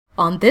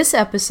On this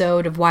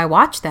episode of Why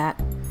Watch That?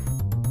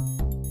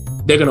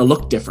 They're going to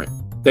look different.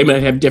 They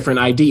might have different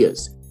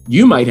ideas.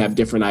 You might have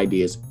different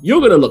ideas. You're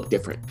going to look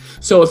different.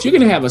 So if you're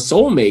going to have a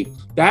soulmate,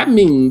 that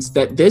means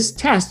that this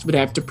test would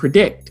have to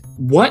predict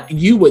what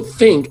you would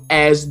think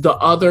as the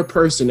other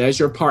person, as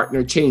your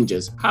partner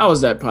changes. How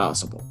is that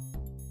possible?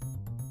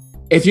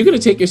 If you're going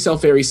to take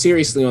yourself very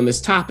seriously on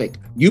this topic,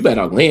 you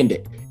better land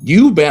it.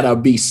 You better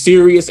be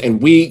serious,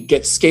 and we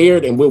get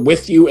scared and we're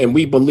with you and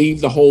we believe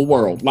the whole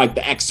world, like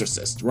The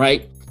Exorcist,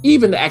 right?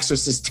 Even The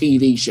Exorcist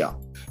TV show.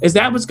 Is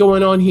that what's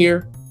going on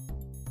here?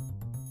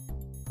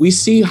 We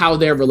see how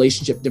their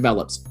relationship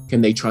develops. Can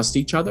they trust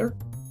each other?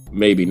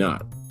 Maybe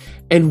not.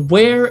 And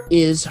where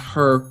is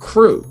her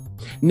crew?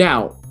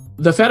 Now,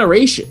 the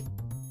Federation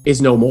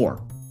is no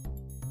more.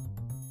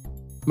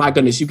 My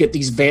goodness, you get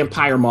these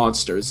vampire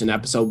monsters in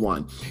episode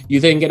 1. You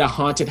then get a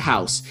haunted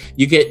house.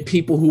 You get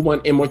people who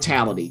want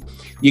immortality.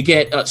 You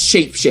get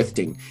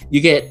shape-shifting.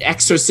 You get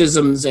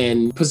exorcisms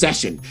and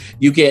possession.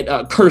 You get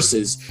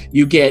curses.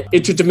 You get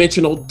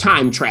interdimensional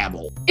time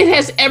travel. It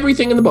has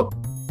everything in the book.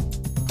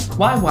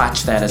 Why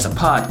Watch That is a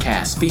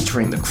podcast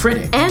featuring the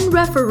critic and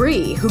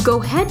referee who go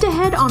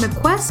head-to-head on a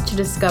quest to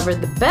discover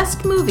the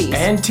best movies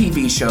and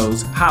TV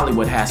shows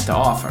Hollywood has to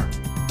offer.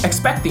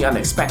 Expect the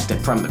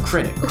unexpected from the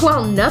critic.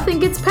 Well, nothing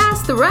gets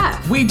past the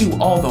ref. We do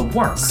all the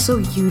work, so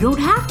you don't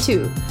have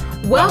to.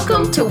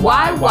 Welcome to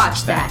Why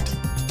Watch That.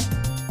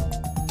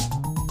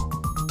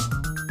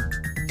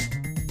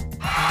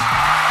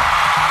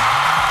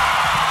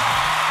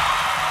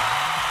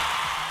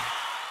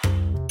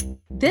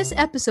 This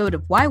episode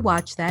of Why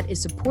Watch That is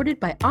supported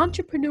by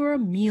Entrepreneur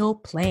Meal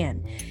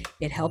Plan.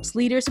 It helps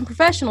leaders and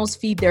professionals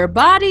feed their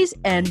bodies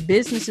and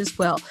businesses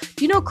well.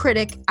 You know,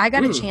 Critic, I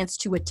got a chance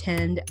to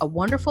attend a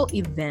wonderful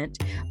event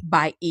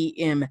by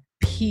EMP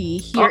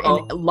here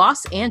in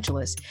Los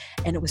Angeles.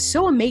 And it was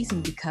so amazing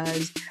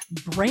because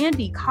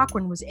Brandy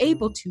Cochran was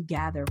able to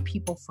gather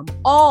people from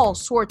all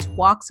sorts of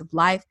walks of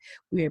life.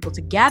 We were able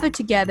to gather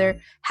together,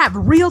 have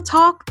real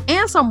talk,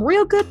 and some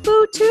real good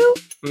food too.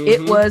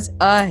 It was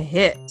a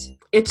hit.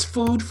 It's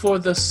food for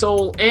the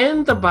soul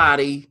and the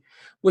body,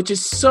 which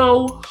is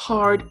so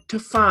hard to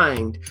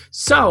find.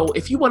 So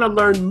if you want to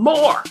learn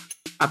more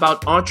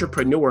about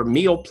Entrepreneur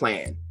Meal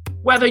Plan,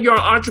 whether you're an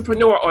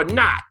entrepreneur or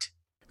not,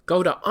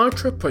 go to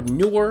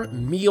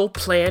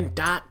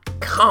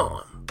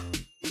entrepreneurmealplan.com.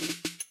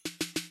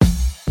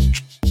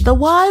 The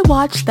Why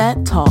Watch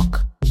That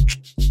Talk.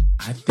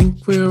 I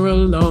think we're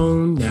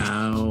alone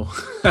now.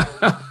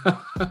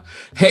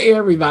 Hey,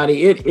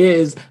 everybody, it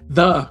is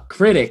the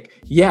critic.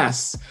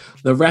 Yes,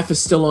 the ref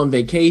is still on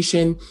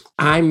vacation.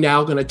 I'm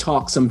now going to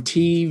talk some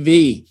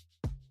TV.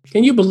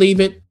 Can you believe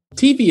it?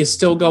 TV is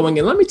still going.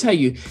 And let me tell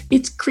you,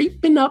 it's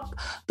creeping up.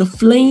 The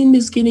flame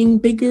is getting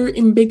bigger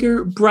and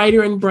bigger,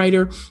 brighter and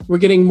brighter. We're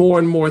getting more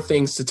and more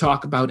things to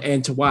talk about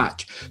and to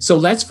watch. So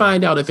let's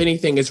find out if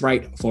anything is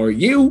right for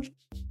you.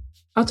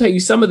 I'll tell you,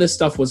 some of this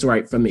stuff was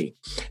right for me.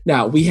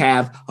 Now, we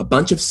have a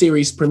bunch of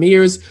series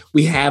premieres,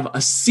 we have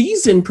a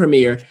season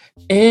premiere,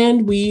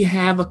 and we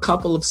have a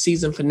couple of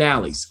season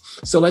finales.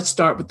 So let's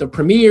start with the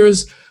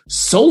premieres.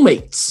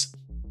 Soulmates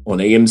on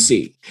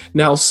AMC.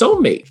 Now,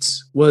 Soulmates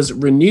was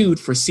renewed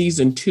for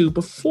season 2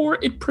 before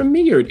it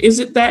premiered. Is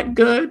it that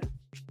good?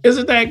 Is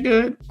it that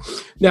good?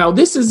 Now,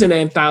 this is an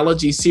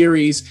anthology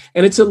series,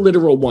 and it's a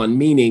literal one,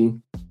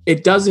 meaning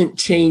it doesn't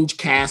change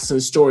casts and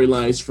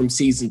storylines from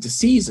season to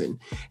season.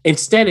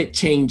 Instead, it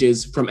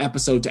changes from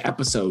episode to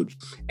episode.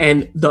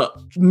 And the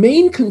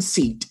main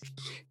conceit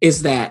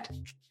is that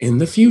in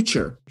the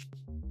future,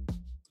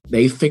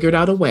 they figured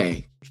out a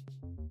way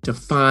to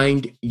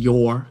find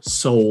your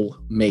soul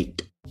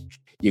mate.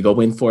 You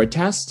go in for a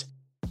test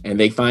and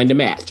they find a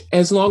match,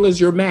 as long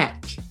as your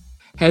match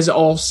has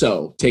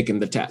also taken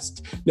the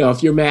test. Now,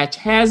 if your match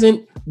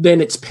hasn't,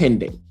 then it's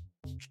pending.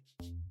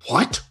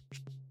 What?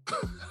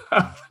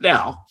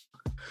 Now,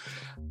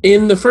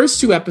 in the first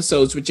 2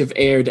 episodes, which have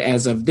aired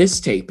as of this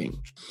taping,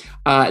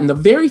 in the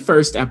very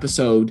first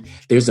episode,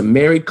 there's a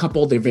married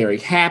couple. They're very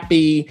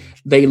happy.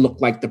 They look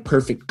like the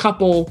perfect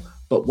couple.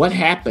 But what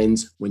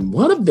happens when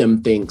one of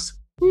them thinks,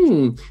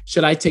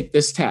 should I take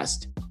this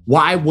test?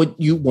 Why would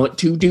you want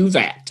to do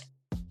that?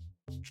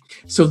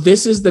 So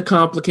this is the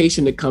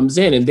complication that comes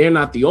in, and they're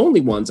not the only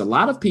ones. A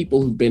lot of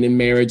people who've been in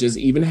marriages,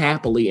 even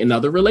happily in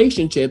other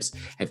relationships,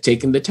 have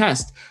taken the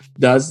test.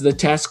 Does the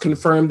test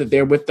confirm that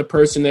they're with the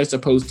person they're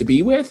supposed to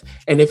be with?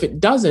 And if it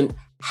doesn't,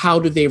 how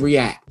do they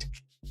react?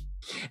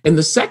 In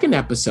the second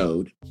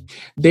episode,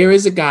 there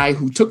is a guy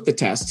who took the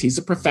test. He's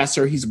a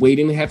professor. He's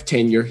waiting to have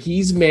tenure.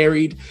 He's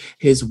married.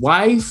 His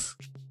wife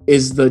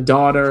is the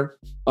daughter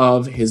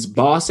of his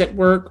boss at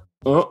work.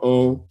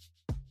 But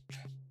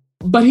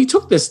he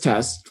took this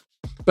test,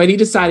 but he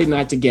decided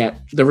not to get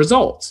the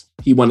results.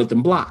 He wanted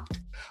them blocked.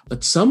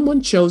 But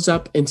someone shows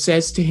up and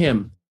says to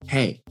him,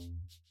 hey,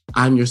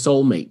 I'm your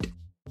soulmate.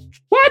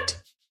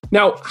 What?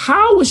 Now,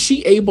 how was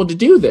she able to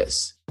do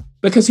this?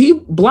 Because he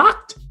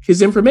blocked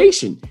his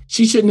information.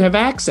 She shouldn't have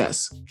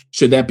access.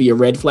 Should that be a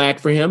red flag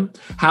for him?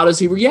 How does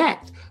he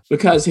react?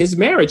 Because his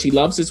marriage, he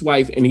loves his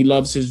wife and he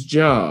loves his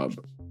job.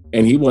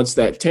 and he wants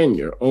that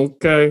tenure.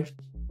 Okay.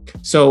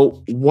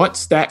 So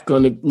what's that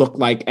going to look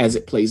like as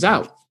it plays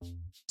out?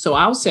 So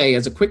I'll say,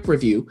 as a quick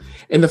review,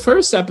 in the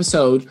first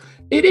episode,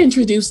 it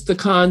introduced the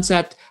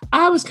concept.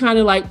 I was kind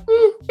of like,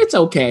 it's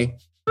okay.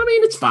 I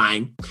mean, it's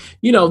fine.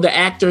 You know, the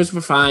actors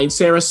were fine.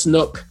 Sarah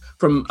Snook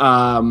from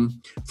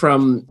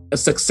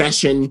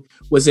Succession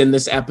was in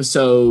this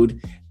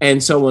episode,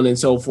 and so on and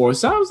so forth.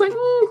 So I was like,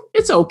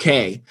 it's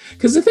okay.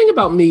 Because the thing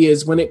about me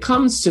is, when it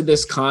comes to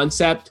this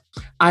concept,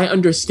 I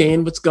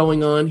understand what's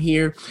going on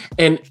here.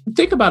 And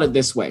think about it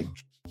this way.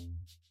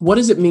 What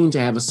does it mean to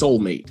have a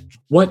soulmate?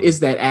 What is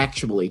that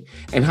actually?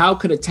 And how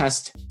could a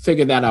test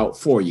figure that out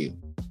for you?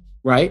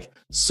 Right?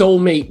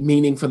 Soulmate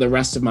meaning for the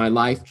rest of my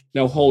life.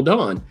 Now, hold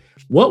on.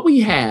 What we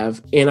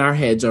have in our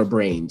heads are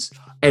brains.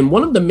 And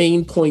one of the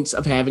main points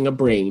of having a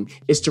brain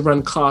is to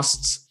run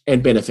costs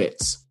and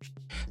benefits.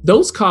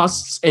 Those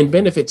costs and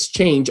benefits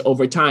change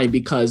over time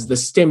because the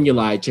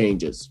stimuli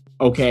changes.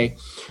 Okay?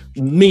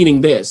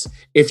 Meaning this,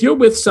 if you're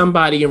with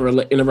somebody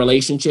in a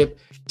relationship,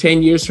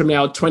 10 years from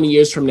now, 20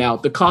 years from now,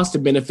 the cost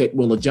and benefit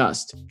will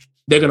adjust.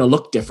 They're going to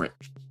look different.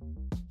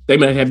 They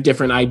might have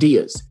different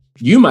ideas.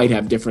 You might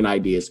have different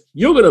ideas.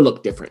 You're going to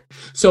look different.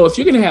 So if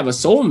you're going to have a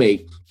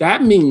soulmate,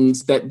 that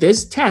means that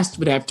this test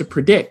would have to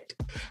predict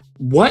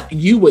what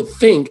you would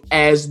think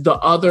as the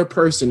other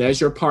person, as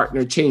your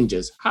partner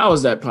changes. How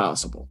is that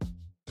possible?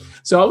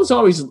 So I was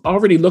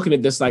already looking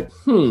at this like,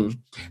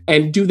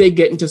 and do they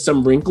get into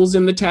some wrinkles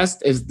in the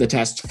test? Is the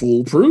test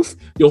foolproof?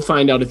 You'll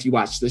find out if you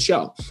watch the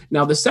show.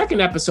 Now, the second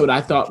episode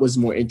I thought was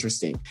more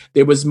interesting.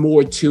 There was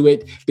more to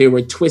it. There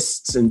were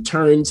twists and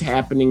turns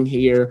happening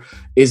here.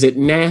 Is it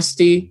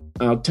nasty?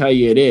 I'll tell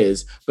you it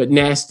is, but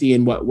nasty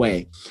in what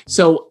way?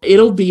 So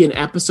it'll be an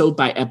episode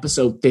by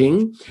episode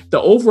thing. The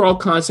overall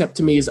concept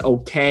to me is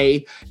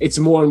okay. It's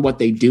more on what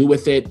they do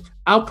with it.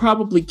 I'll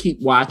probably keep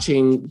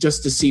watching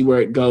just to see where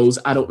it goes.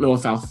 I don't know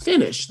if I'll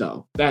finish,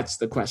 though. That's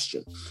the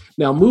question.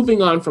 Now,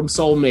 moving on from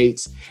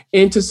soulmates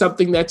into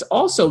something that's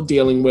also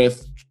dealing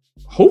with,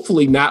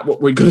 hopefully not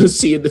what we're going to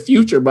see in the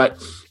future, but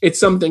it's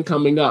something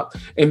coming up.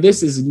 And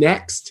this is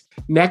Next.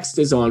 Next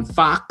is on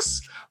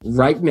Fox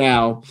right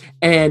now.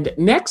 And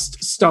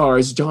Next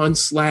stars John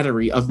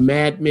Slattery of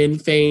Mad Men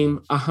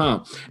fame.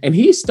 And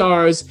he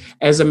stars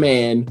as a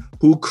man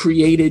who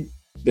created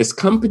this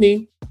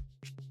company.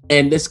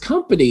 And this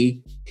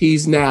company,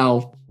 he's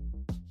now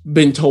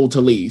been told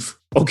to leave.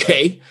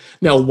 Okay.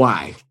 Now,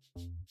 why?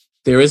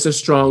 There is a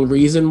strong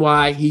reason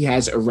why. He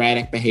has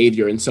erratic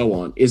behavior and so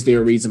on. Is there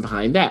a reason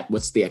behind that?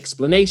 What's the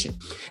explanation?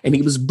 And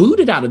he was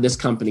booted out of this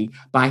company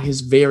by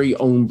his very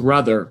own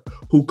brother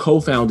who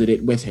co-founded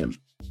it with him.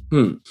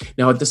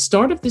 Now, at the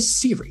start of this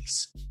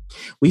series,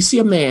 we see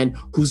a man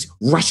who's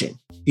rushing.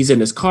 He's in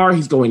his car.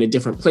 He's going to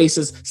different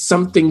places.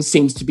 Something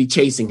seems to be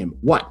chasing him.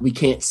 What? We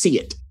can't see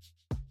it.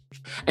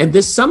 And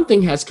this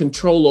something has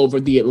control over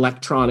the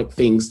electronic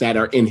things that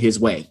are in his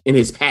way, in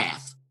his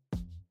path.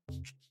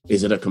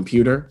 Is it a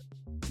computer?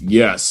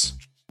 Yes.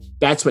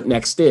 That's what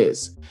Next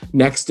is.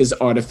 Next is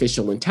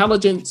artificial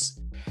intelligence.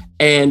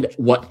 And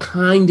what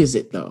kind is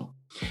it, though?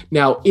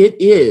 Now, it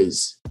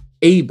is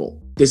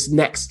able, this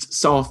Next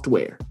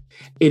software,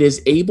 it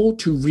is able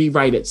to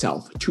rewrite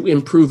itself, to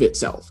improve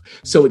itself.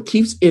 So it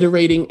keeps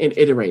iterating and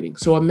iterating.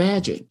 So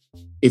imagine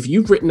if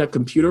you've written a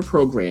computer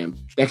program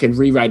that can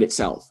rewrite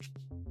itself.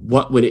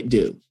 What would it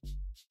do?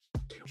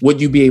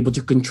 Would you be able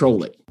to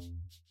control it?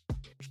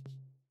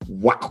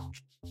 Wow.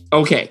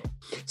 Okay.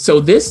 So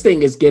this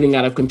thing is getting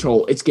out of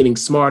control. It's getting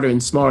smarter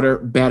and smarter,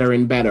 better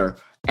and better.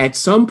 At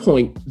some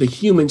point, the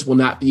humans will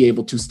not be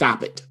able to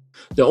stop it.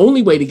 The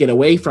only way to get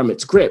away from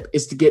its grip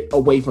is to get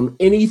away from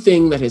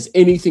anything that has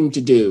anything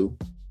to do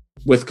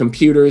with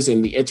computers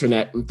and the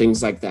internet and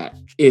things like that.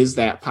 Is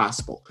that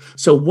possible?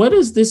 So what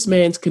is this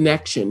man's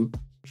connection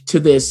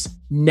to this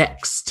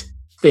Next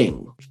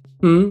thing?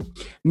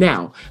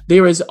 Now,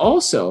 there is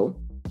also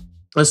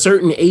a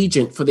certain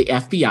agent for the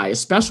FBI, a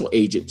special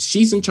agent.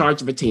 She's in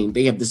charge of a team.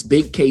 They have this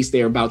big case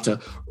they're about to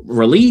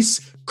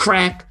release,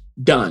 crack,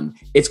 done.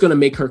 It's going to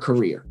make her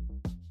career.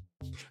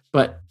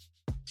 But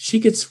she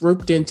gets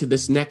roped into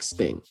this Next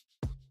thing.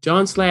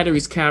 John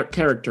Slattery's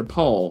character,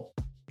 Paul,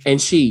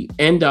 and she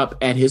end up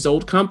at his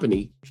old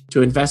company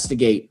to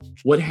investigate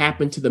what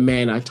happened to the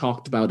man I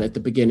talked about at the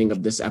beginning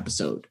of this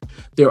episode.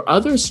 There are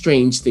other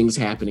strange things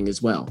happening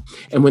as well.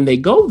 And when they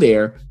go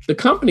there, the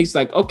company's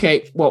like,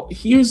 okay, well,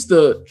 here's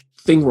the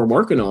thing we're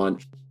working on.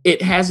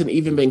 It hasn't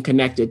even been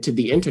connected to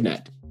the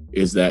internet.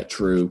 Is that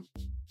true?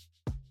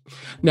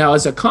 Now,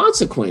 as a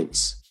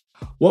consequence,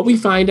 what we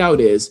find out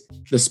is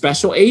the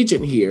special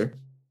agent here,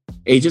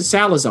 Agent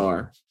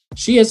Salazar,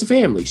 she has a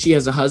family. She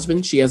has a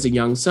husband. She has a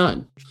young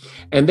son.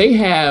 And they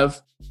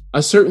have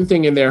a certain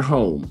thing in their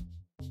home.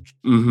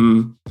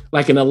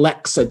 Like an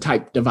Alexa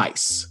type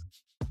device.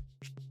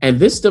 And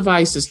this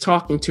device is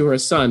talking to her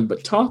son,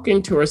 but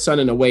talking to her son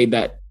in a way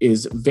that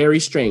is very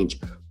strange.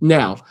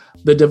 Now,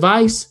 the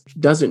device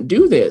doesn't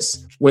do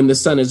this when the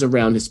son is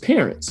around his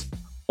parents,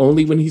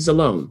 only when he's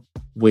alone.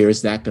 Where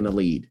is that going to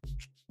lead?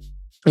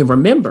 And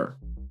remember,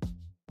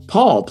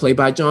 Paul, played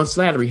by John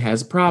Slattery,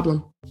 has a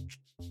problem.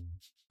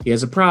 He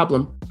has a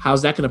problem.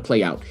 How's that going to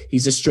play out?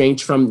 He's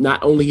estranged from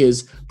not only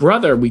his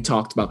brother we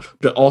talked about,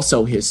 but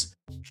also his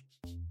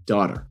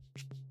daughter.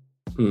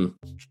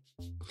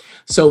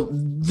 So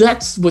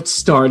that's what's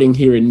starting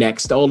here and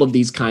next. All of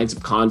these kinds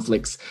of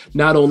conflicts,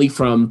 not only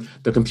from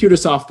the computer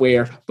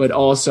software, but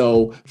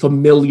also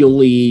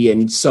familially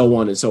and so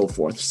on and so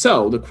forth.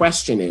 So the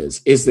question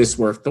is this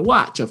worth the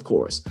watch? Of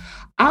course.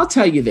 I'll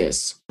tell you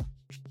this.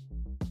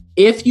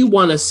 If you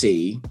want to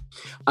see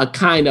a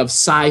kind of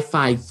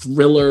sci-fi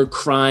thriller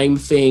crime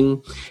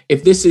thing,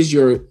 if this is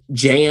your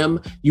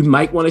jam, you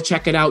might want to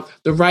check it out.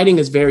 The writing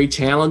is very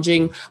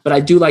challenging, but I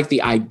do like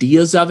the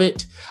ideas of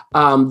it.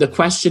 The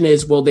question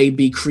is, will they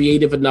be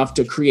creative enough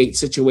to create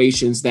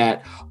situations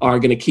that are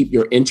going to keep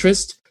your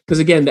interest? Because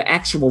again, the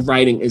actual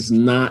writing is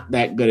not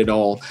that good at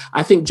all.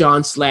 I think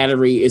John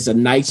Slattery is a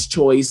nice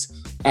choice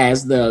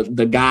as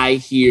the guy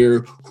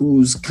here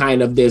who's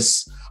kind of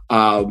this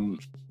in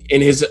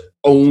his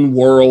own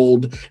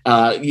world.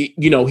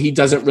 He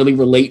doesn't really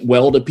relate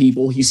well to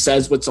people. He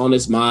says what's on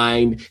his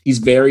mind. He's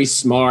very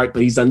smart,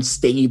 but he's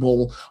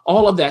unstable.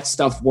 All of that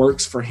stuff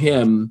works for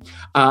him.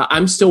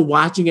 I'm still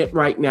watching it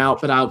right now,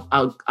 but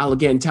I'll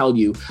again tell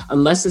you,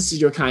 unless this is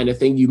your kind of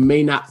thing, you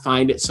may not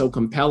find it so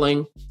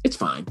compelling. It's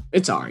fine.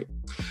 It's all right.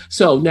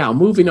 So now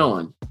moving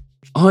on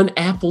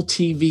Apple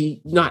TV,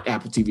 not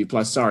Apple TV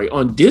Plus, sorry,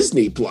 on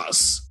Disney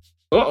Plus.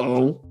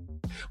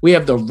 We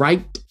have The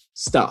Right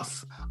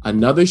Stuff.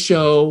 Another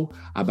show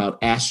about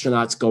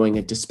astronauts going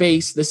into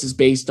space. This is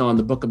based on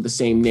the book of the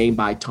same name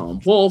by Tom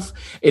Wolfe.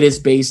 It is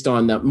based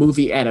on the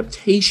movie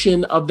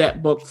adaptation of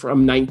that book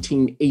from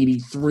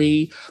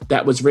 1983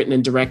 that was written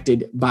and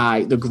directed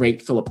by the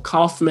great Philip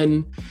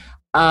Kaufman.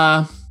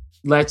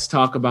 Let's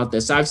talk about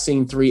this. I've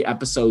seen 3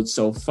 episodes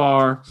so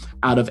far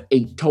out of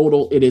 8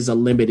 total. It is a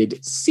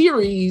limited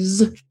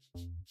series.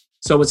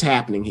 So what's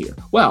happening here?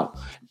 Well,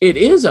 it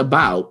is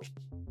about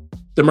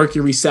the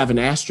Mercury 7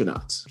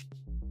 astronauts.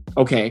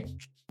 Okay,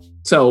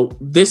 so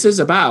this is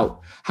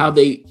about how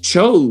they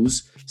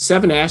chose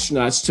 7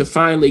 astronauts to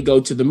finally go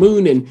to the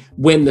moon and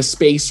win the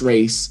space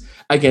race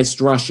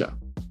against Russia.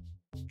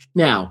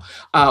 Now,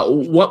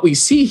 what we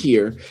see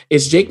here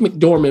is Jake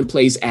McDorman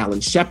plays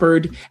Alan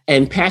Shepard,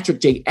 and Patrick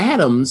J.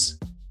 Adams,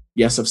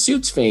 yes, of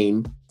Suits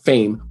fame,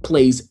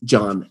 plays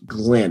John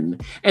Glenn.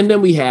 And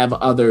then we have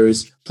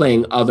others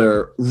playing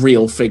other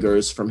real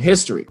figures from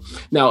history.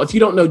 Now, if you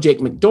don't know Jake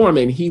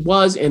McDorman, he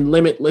was in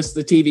Limitless,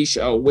 the TV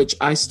show, which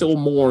I still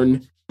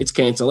mourn its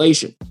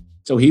cancellation.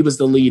 So he was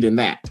the lead in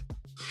that.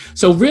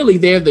 So really,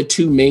 they're the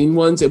 2 main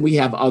ones, and we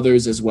have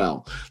others as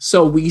well.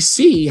 So we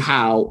see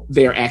how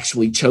they're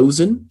actually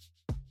chosen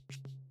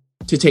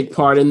to take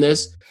part in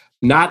this.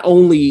 Not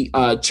only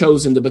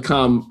chosen to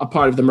become a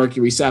part of the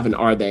Mercury 7,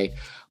 are they,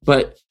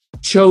 but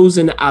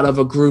chosen out of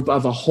a group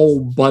of a whole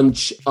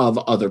bunch of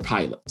other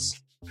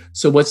pilots.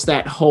 So what's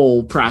that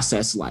whole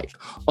process like?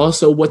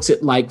 Also, what's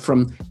it like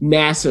from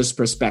NASA's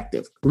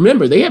perspective?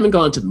 Remember, they haven't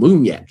gone to the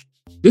moon yet.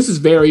 This is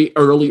very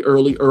early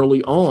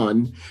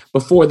on,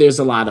 before there's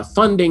a lot of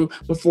funding,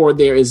 before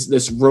there is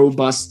this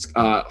robust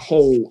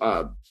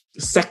whole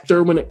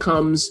sector when it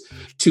comes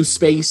to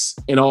space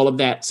and all of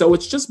that. So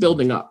it's just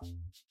building up.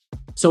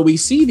 So we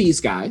see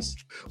these guys,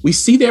 we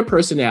see their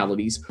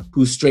personalities,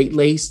 who's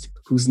straight-laced,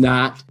 who's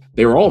not.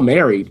 They're all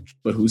married,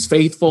 but who's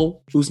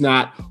faithful, who's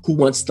not, who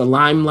wants the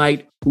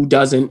limelight, who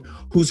doesn't,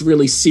 who's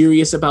really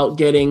serious about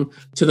getting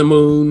to the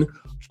moon,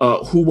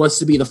 who wants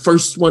to be the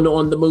first one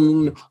on the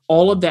moon.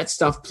 All of that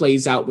stuff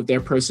plays out with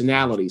their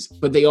personalities,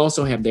 but they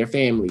also have their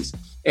families.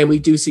 And we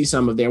do see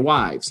some of their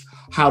wives.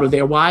 How do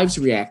their wives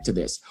react to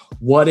this?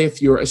 What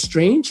if you're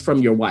estranged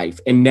from your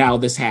wife and now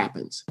this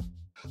happens?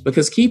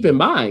 Because keep in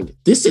mind,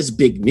 this is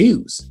big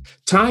news.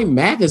 Time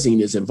magazine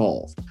is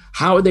involved.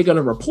 How are they going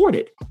to report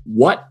it?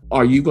 What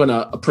are you going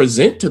to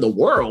present to the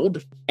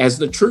world as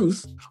the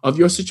truth of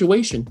your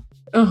situation?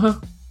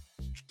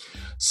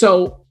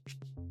 So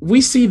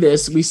we see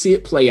this, we see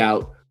it play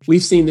out.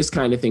 We've seen this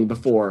kind of thing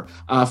before.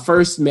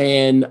 First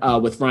Man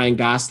with Ryan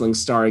Gosling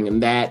starring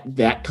in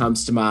that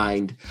comes to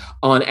mind.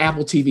 On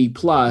Apple TV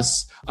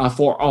Plus,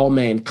 For All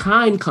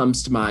Mankind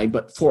comes to mind.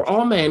 But For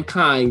All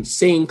Mankind,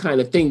 same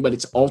kind of thing, but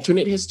it's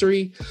alternate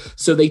history.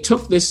 So they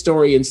took this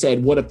story and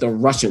said, what if the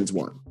Russians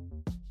won?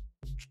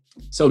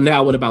 So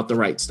now what about The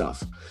Right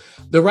Stuff?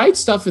 The Right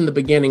Stuff in the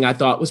beginning, I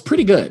thought was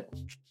pretty good.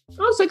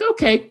 I was like,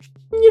 okay,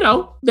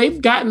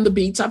 they've gotten the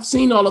beats. I've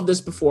seen all of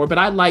this before, but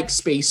I like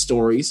space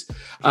stories.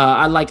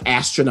 I like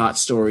astronaut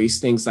stories,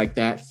 things like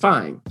that.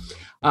 Fine.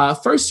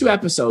 First 2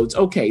 episodes,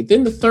 okay.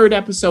 Then the 3rd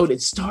episode,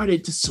 it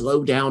started to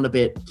slow down a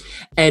bit.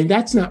 And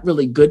that's not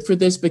really good for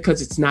this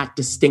because it's not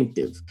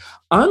distinctive.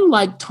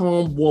 Unlike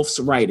Tom Wolfe's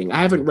writing,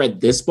 I haven't read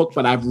this book,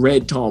 but I've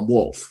read Tom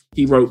Wolfe.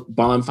 He wrote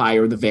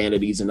Bonfire of the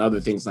Vanities and other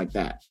things like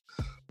that.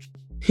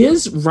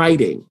 His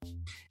writing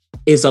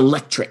is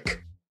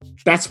electric.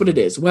 That's what it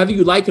is. Whether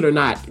you like it or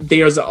not,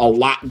 there's a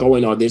lot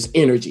going on. There's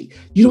energy.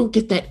 You don't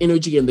get that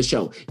energy in the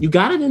show. You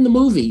got it in the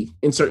movie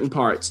in certain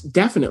parts,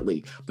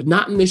 definitely, but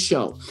not in this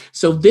show.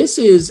 So this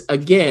is,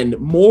 again,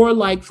 more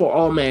like For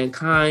All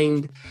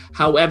Mankind.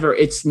 However,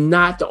 it's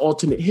not the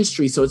alternate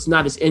history, so it's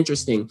not as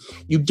interesting.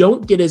 You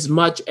don't get as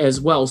much as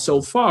well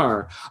so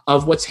far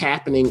of what's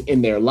happening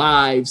in their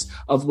lives,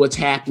 of what's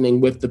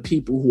happening with the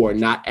people who are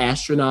not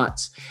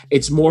astronauts.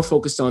 It's more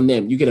focused on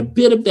them. You get a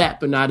bit of that,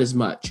 but not as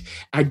much.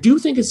 I do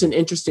think it's an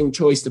interesting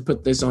choice to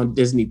put this on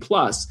Disney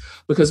Plus,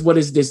 because what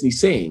is Disney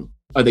saying?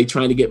 Are they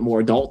trying to get more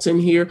adults in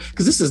here?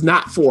 Because this is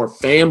not for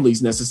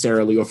families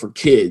necessarily or for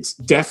kids.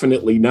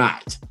 Definitely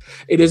not.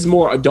 It is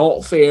more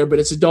adult fare, but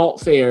it's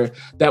adult fare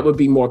that would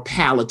be more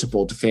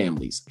palatable to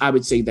families. I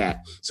would say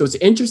that. So it's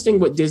interesting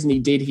what Disney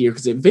did here,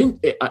 because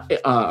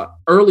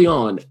early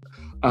on,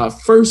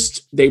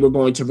 first they were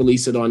going to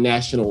release it on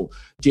National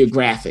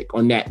Geographic,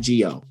 on Nat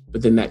Geo,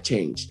 but then that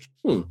changed.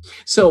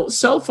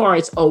 So far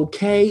it's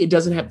okay. It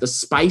doesn't have the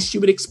spice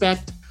you would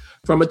expect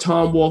from a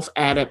Tom Wolfe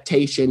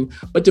adaptation,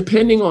 but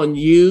depending on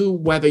you,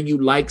 whether you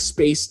like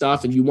space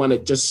stuff and you want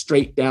it just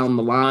straight down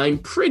the line,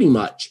 pretty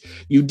much,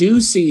 you do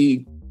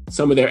see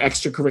some of their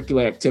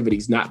extracurricular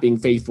activities not being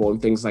faithful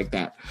and things like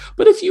that.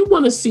 But if you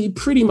want to see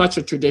pretty much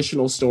a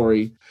traditional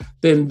story,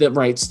 then The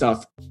Right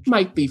Stuff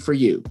might be for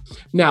you.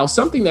 Now,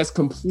 something that's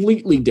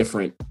completely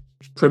different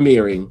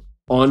premiering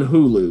on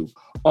Hulu,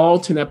 all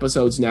 10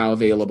 episodes now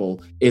available,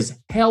 is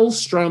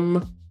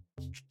Helstrom.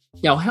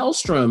 Now,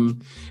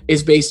 Helstrom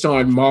is based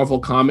on Marvel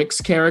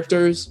Comics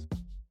characters,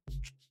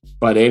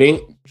 but it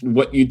ain't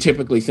what you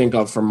typically think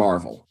of for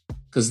Marvel,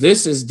 because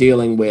this is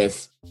dealing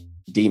with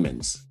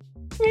demons.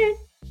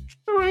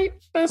 All right,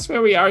 that's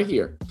where we are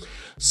here.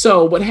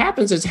 So what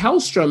happens is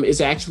Helstrom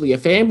is actually a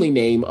family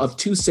name of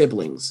two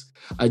siblings,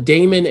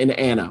 Damon and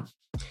Anna.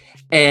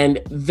 And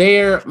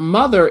their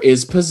mother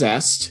is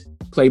possessed,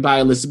 played by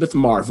Elizabeth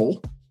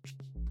Marvel,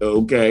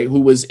 okay, who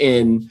was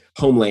in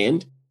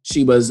Homeland.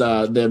 She was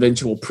the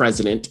eventual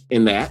president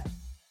in that.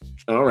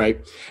 All right.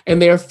 And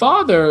their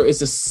father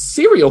is a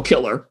serial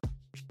killer.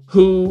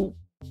 Who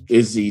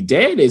is he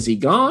dead? Is he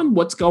gone?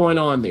 What's going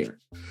on there?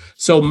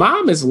 So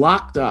mom is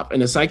locked up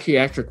in a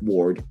psychiatric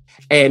ward,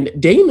 and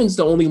Damon's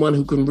the only one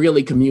who can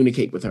really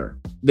communicate with her.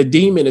 The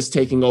demon is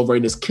taking over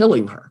and is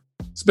killing her.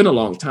 It's been a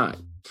long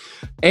time.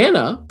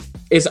 Anna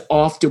is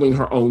off doing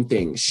her own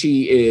thing.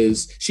 She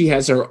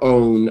has her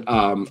own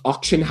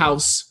auction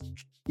house,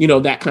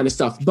 that kind of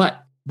stuff.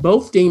 But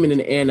both Damon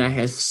and Anna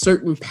have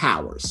certain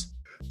powers,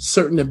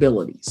 certain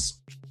abilities.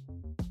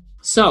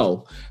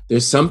 So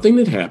there's something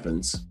that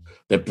happens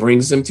that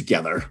brings them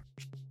together.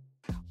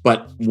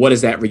 But what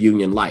is that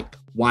reunion like?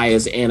 Why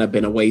has Anna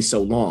been away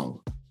so long?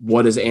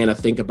 What does Anna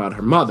think about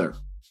her mother?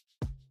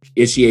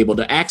 Is she able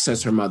to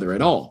access her mother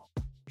at all?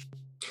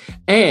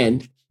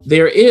 And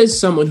there is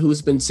someone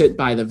who's been sent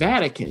by the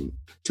Vatican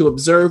to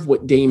observe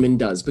what Damon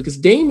does, because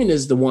Damon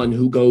is the one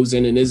who goes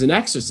in and is an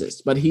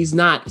exorcist, but he's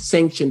not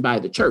sanctioned by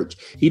the church.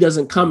 He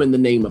doesn't come in the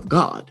name of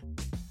God.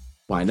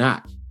 Why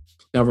not?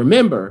 Now,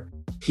 remember,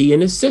 he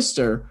and his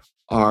sister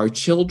are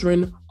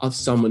children of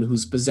someone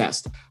who's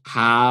possessed.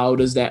 How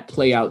does that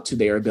play out to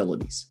their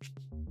abilities?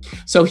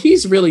 So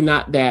he's really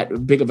not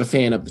that big of a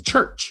fan of the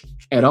church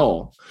at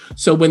all.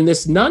 So when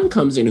this nun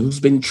comes in who's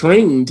been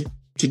trained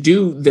to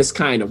do this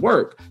kind of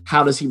work,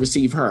 how does he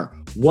receive her?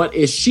 What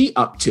is she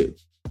up to?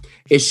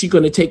 Is she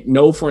going to take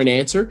no for an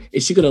answer?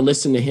 Is she going to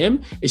listen to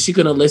him? Is she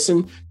going to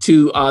listen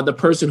to the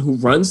person who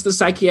runs the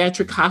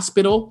psychiatric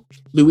hospital,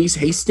 Louise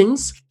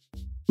Hastings,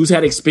 who's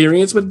had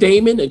experience with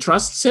Damon and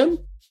trusts him?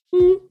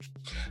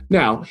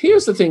 Now,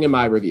 here's the thing in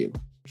my review.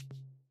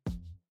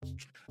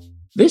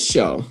 This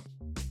show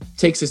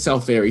takes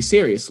itself very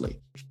seriously.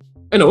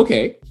 And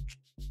okay,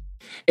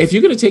 if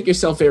you're going to take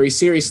yourself very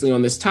seriously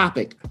on this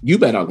topic, you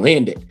better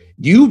land it.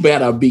 You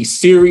better be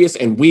serious,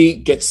 and we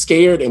get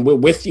scared and we're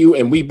with you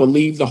and we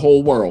believe the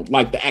whole world,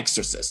 like The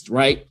Exorcist,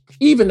 right?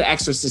 Even The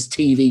Exorcist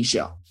TV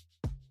show.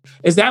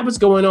 Is that what's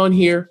going on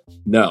here?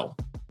 No.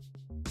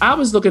 I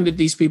was looking at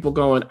these people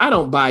going, I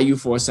don't buy you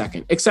for a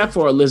second, except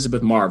for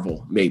Elizabeth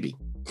Marvel, maybe.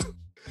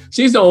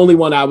 She's the only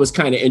one I was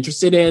kind of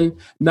interested in.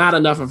 Not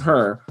enough of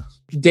her.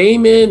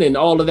 Damon and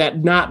all of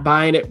that, not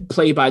buying it.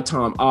 Played by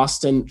Tom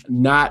Austin,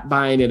 not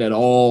buying it at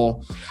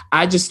all.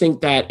 I just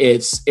think that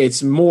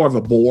it's more of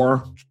a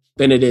bore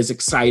than it is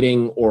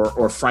exciting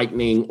or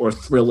frightening or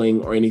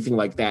thrilling or anything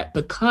like that.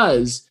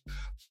 Because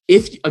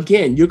if,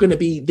 again, you're going to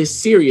be this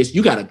serious,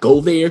 you got to go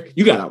there.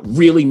 You got to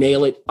really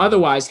nail it.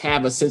 Otherwise,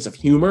 have a sense of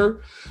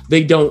humor.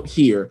 They don't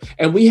here.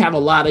 And we have a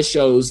lot of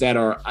shows that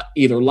are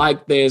either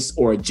like this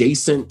or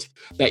adjacent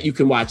that you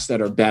can watch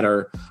that are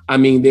better. I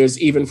mean,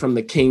 there's even from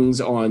The Kings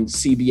on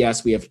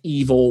CBS, we have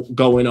Evil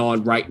going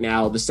on right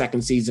now. The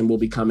second season will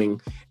be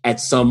coming at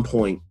some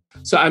point.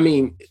 So, I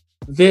mean,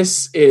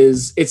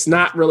 it's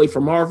not really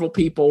for Marvel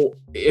people.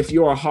 If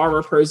you're a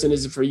horror person,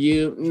 is it for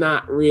you?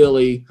 Not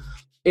really.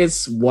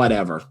 It's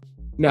whatever.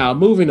 Now,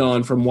 moving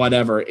on from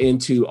whatever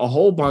into a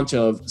whole bunch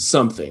of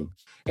something.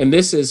 And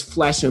this is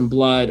Flesh and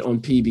Blood on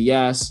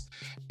PBS.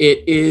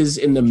 It is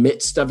in the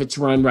midst of its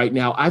run right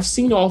now. I've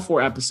seen all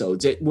 4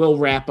 episodes. It will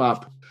wrap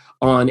up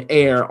on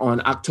air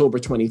on October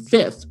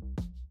 25th.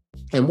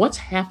 And what's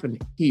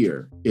happened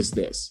here is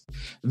this.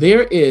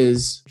 There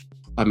is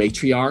a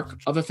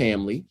matriarch of a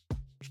family,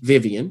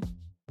 Vivian.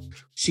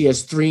 She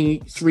has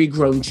three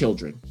grown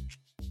children.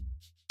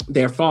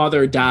 Their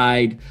father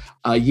died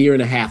a year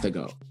and a half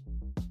ago.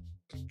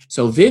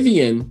 So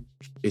Vivian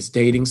is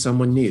dating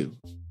someone new,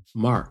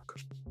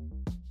 Mark.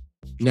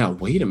 Now,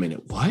 wait a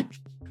minute. What?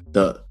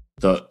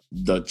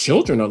 The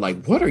children are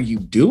like, what are you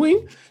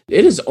doing?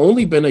 It has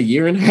only been a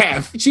year and a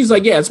half. She's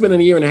like, yeah, it's been a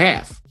year and a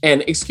half.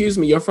 And excuse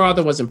me, your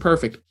father wasn't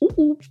perfect.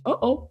 Ooh,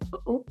 uh-oh.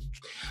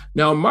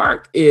 Now,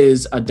 Mark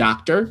is a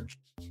doctor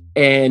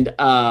and,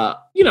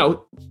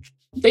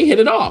 they hit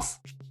it off,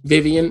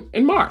 Vivian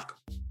and Mark.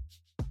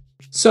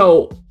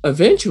 So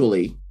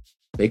eventually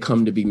they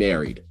come to be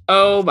married.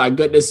 Oh my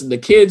goodness. The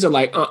kids are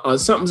like,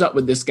 something's up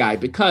with this guy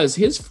because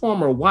his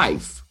former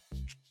wife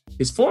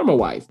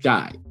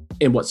died.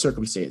 In what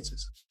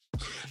circumstances?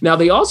 Now,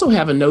 they also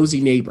have a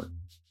nosy neighbor.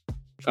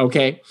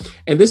 Okay.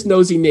 And this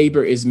nosy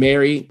neighbor is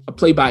Mary,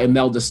 played by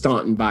Imelda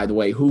Staunton, by the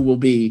way, who will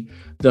be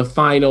the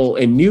final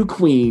and new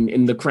queen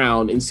in The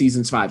Crown in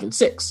seasons 5 and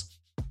 6.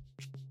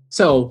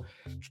 So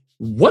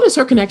what is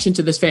her connection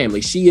to this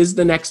family? She is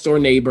the next door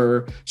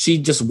neighbor. She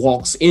just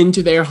walks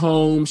into their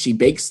home. She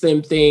bakes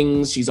them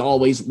things. She's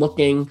always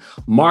looking.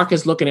 Mark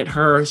is looking at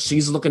her.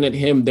 She's looking at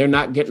him. They're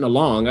not getting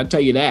along. I'll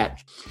tell you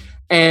that.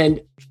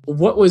 And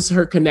what was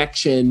her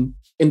connection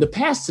in the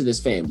past to this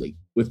family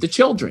with the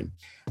children?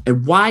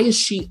 And why is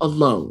she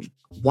alone?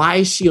 Why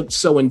is she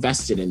so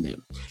invested in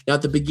them? Now,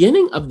 at the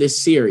beginning of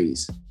this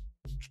series,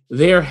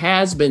 there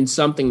has been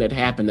something that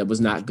happened that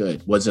was not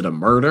good. Was it a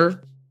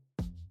murder?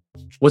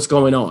 What's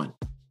going on?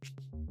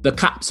 The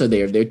cops are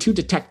there. They're 2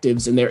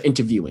 detectives and they're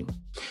interviewing.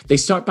 They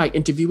start by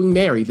interviewing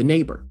Mary, the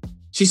neighbor.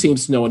 She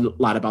seems to know a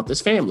lot about this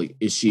family.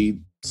 Is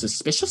she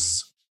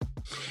suspicious?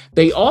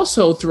 They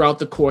also, throughout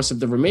the course of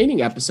the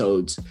remaining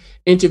episodes,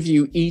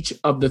 interview each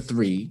of the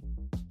 3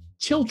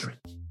 children.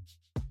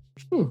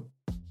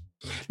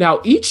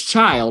 Now, each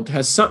child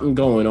has something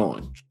going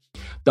on.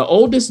 The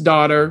oldest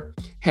daughter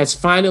has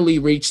finally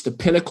reached the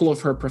pinnacle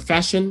of her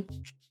profession,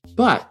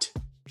 but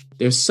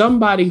there's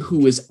somebody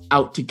who is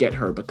out to get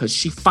her because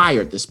she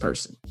fired this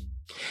person.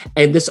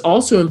 And this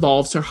also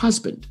involves her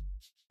husband.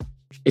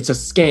 It's a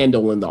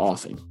scandal in the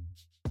offing.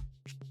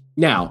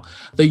 Now,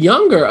 the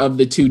younger of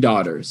the 2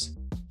 daughters,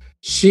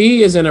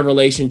 she is in a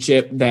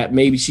relationship that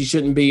maybe she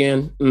shouldn't be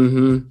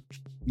in.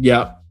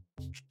 Yep.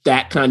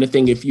 That kind of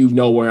thing, if you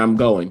know where I'm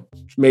going.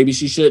 Maybe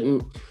she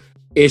shouldn't.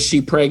 Is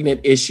she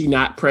pregnant? Is she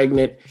not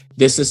pregnant?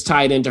 This is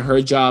tied into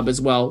her job as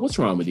well. What's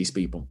wrong with these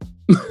people?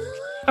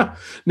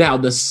 Now,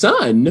 the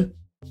son,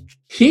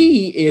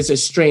 he is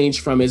estranged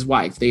from his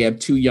wife. They have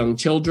 2 young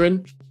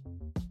children.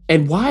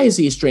 And why is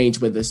he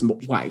estranged with his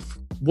wife?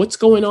 What's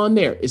going on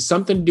there? Is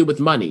something to do with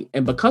money.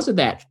 And because of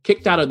that,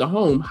 kicked out of the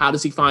home, how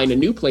does he find a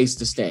new place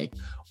to stay?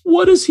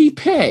 What does he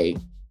pay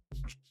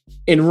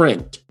in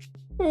rent?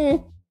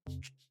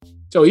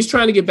 So he's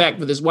trying to get back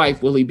with his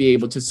wife. Will he be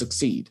able to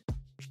succeed?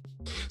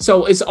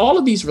 So it's all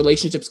of these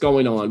relationships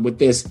going on with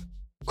this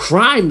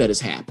crime that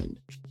has happened.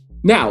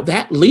 Now,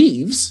 that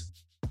leaves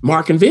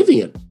Mark and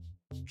Vivian.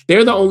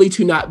 They're the only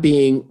 2 not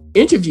being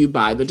interviewed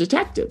by the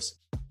detectives.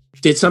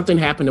 Did something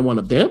happen to one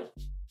of them?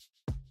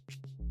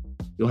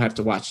 You'll have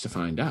to watch to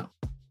find out.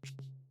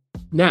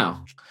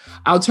 Now,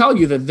 I'll tell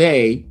you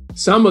that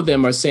some of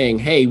them are saying,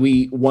 hey,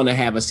 we want to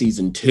have a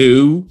season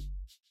 2.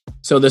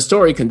 So the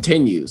story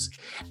continues.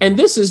 And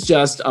this is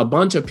just a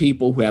bunch of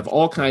people who have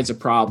all kinds of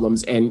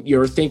problems. And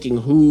you're thinking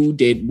who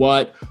did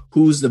what,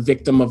 who's the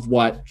victim of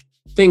what,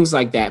 things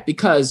like that.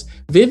 Because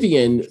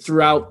Vivian,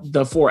 throughout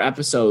the 4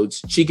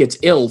 episodes, she gets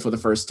ill for the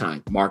first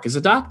time. Mark is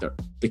a doctor.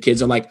 The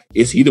kids are like,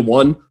 is he the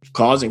one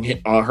causing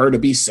her to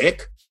be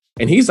sick?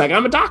 And he's like,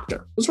 I'm a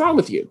doctor. What's wrong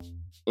with you?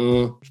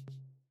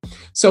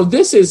 So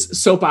this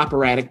is soap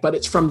operatic, but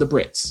it's from the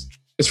Brits.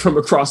 It's from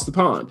across the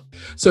pond.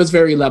 So it's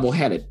very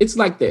level-headed. It's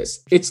like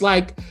this. It's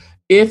like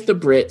if the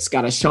Brits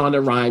got a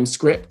Shonda Rhimes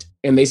script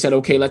and they said,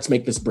 okay, let's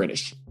make this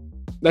British.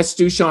 Let's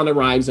do Shonda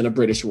Rhimes in a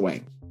British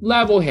way.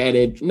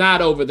 Level-headed,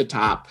 not over the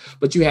top,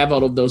 but you have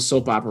all of those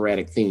soap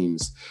operatic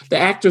themes. The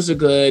actors are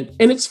good,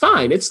 and it's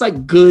fine. It's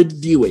like good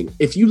viewing.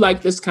 If you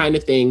like this kind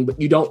of thing,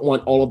 but you don't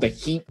want all of the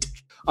heat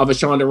of a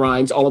Shonda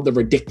Rhimes, all of the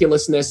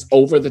ridiculousness,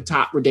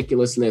 over-the-top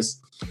ridiculousness,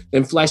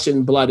 then Flesh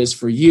and Blood is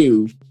for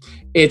you.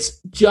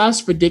 It's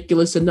just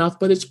ridiculous enough,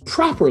 but it's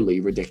properly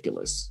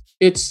ridiculous.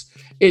 It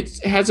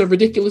has a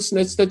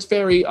ridiculousness that's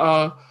very,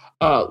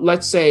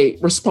 let's say,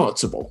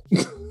 responsible.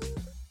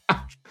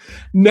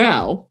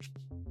 Now,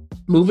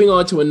 moving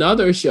on to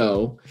another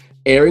show,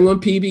 airing on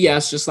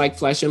PBS, just like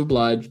Flesh and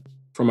Blood,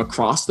 from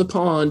across the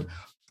pond,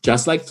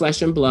 just like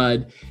Flesh and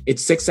Blood.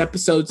 It's 6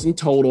 episodes in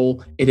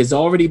total. It has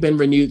already been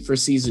renewed for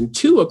season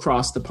 2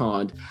 across the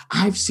pond.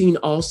 I've seen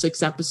all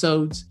 6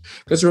 episodes.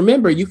 Because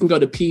remember, you can go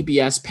to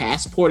PBS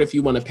Passport if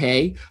you want to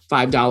pay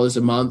 $5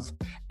 a month,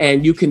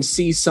 and you can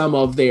see some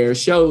of their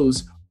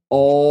shows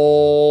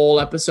all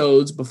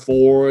episodes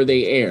before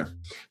they air.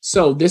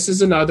 So this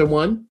is another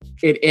one.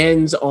 It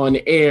ends on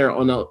air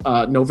on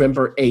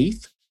November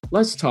 8th.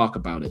 Let's talk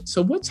about it.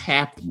 So what's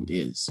happened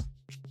is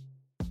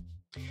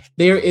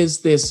there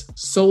is this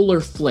solar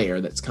flare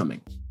that's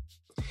coming.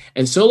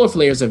 And solar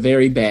flares are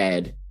very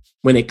bad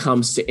when it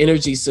comes to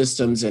energy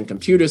systems and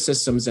computer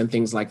systems and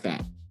things like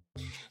that.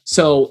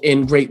 So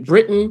in Great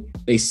Britain,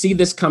 they see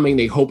this coming.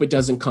 They hope it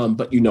doesn't come,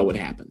 but you know what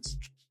happens.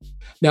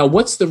 Now,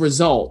 what's the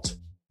result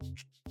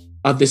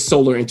of this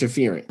solar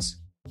interference?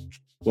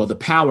 Well, the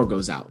power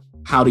goes out.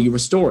 How do you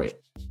restore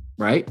it,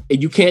 right?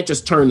 And you can't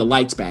just turn the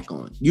lights back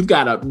on. You've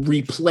got to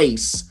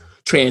replace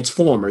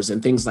transformers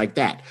and things like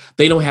that.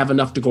 They don't have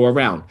enough to go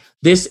around.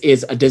 This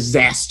is a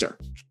disaster.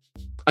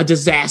 A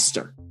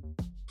disaster.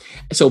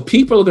 So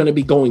people are going to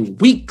be going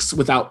weeks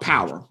without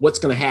power. What's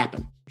going to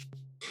happen?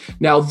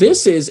 Now,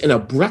 this is in a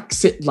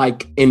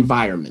Brexit-like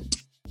environment.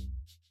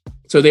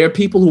 So there are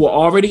people who are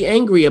already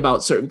angry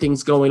about certain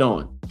things going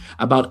on,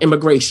 about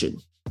immigration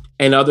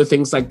and other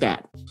things like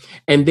that.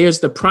 And there's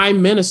the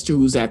prime minister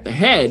who's at the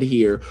head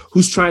here,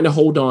 who's trying to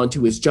hold on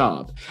to his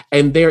job.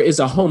 And there is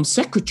a home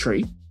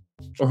secretary,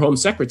 or home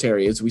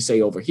secretary, as we say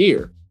over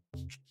here,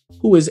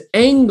 who is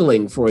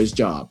angling for his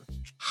job.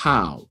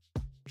 How?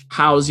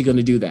 How is he going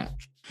to do that?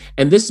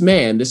 And this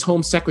man, this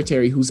home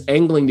secretary who's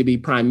angling to be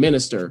prime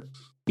minister,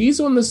 he's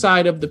on the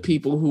side of the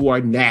people who are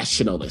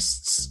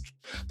nationalists.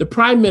 The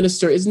prime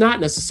minister is not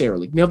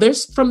necessarily. Now, they're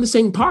from the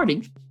same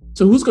party.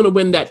 So who's going to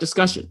win that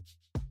discussion?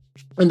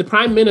 And the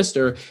prime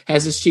minister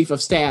has his chief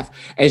of staff,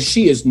 and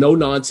she is no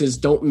nonsense.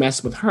 Don't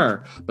mess with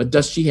her. But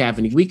does she have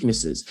any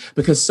weaknesses?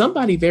 Because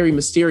somebody very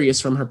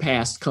mysterious from her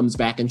past comes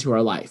back into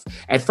her life.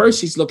 At first,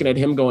 she's looking at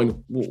him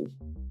going,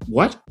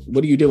 what?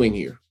 What are you doing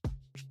here?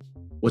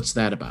 What's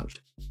that about?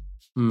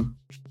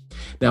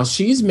 Now,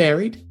 she's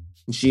married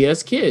and she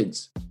has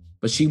kids,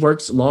 but she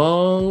works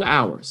long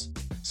hours.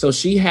 So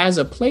she has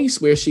a place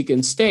where she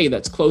can stay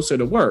that's closer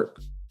to work.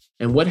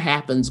 And what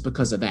happens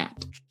because of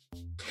that?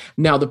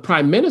 Now, the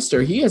prime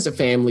minister, he has a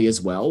family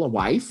as well, a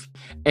wife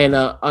and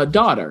a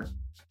daughter.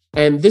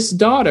 And this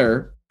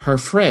daughter, her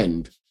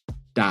friend,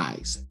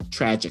 dies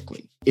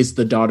tragically. Is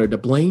the daughter to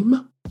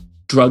blame?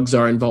 Drugs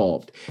are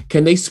involved.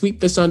 Can they sweep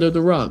this under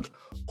the rug?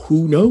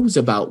 Who knows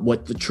about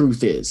what the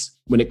truth is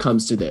when it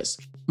comes to this?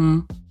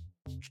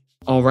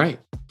 All right.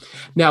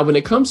 Now, when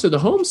it comes to the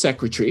home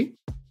secretary,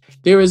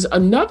 there is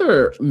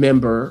another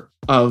member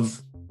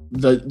of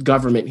the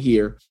government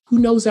here who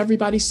knows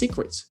everybody's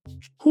secrets.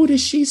 Who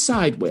does she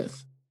side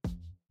with?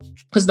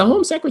 Because the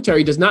home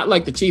secretary does not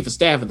like the chief of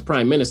staff of the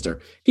prime minister.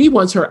 He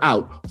wants her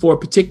out for a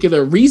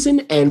particular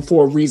reason and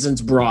for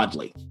reasons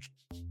broadly.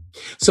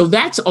 So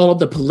that's all of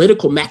the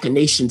political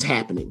machinations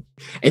happening.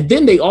 And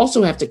then they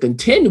also have to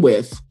contend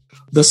with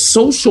the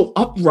social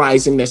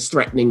uprising that's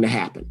threatening to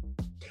happen.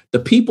 The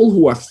people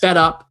who are fed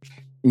up,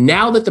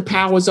 now that the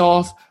power's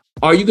off,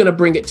 are you going to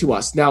bring it to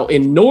us? Now,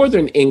 in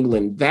Northern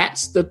England,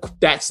 that's the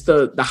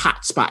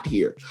hot spot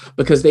here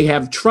because they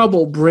have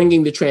trouble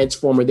bringing the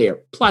transformer there.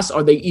 Plus,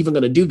 are they even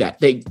going to do that?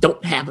 They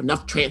don't have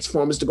enough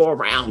transformers to go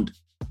around.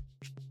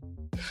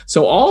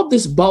 So all of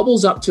this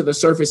bubbles up to the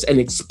surface and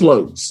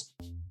explodes.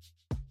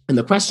 And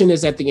the question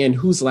is at the end,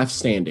 who's left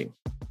standing?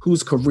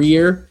 Whose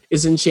career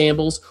is in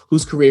shambles?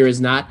 Whose career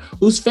is not?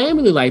 Whose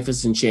family life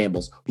is in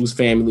shambles? Whose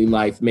family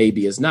life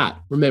maybe is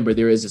not? Remember,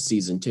 there is a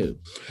season 2.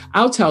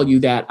 I'll tell you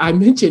that I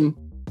mentioned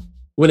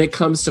when it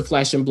comes to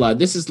Flesh and Blood,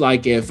 this is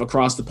like if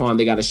across the pond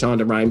they got a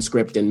Shonda Rhimes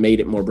script and made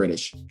it more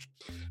British.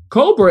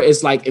 Cobra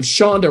is like if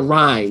Shonda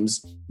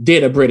Rhimes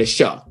did a British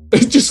show.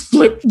 Just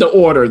flip the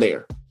order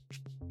there.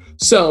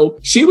 So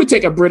she would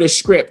take a British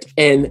script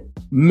and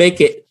make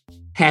it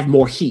have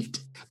more heat.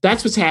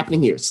 That's what's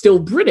happening here. Still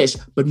British,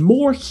 but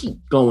more heat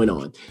going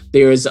on.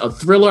 There's a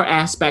thriller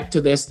aspect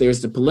to this.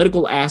 There's the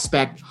political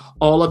aspect.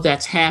 All of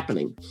that's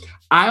happening.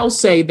 I'll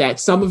say that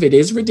some of it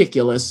is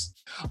ridiculous,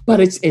 but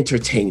it's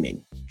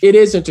entertaining. It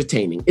is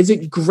entertaining. Is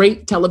it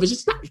great television?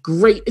 It's not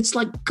great. It's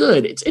like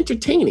good. It's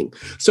entertaining.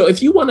 So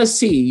if you want to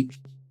see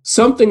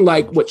something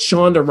like what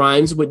Shonda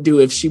Rhimes would do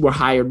if she were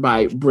hired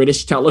by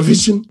British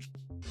television,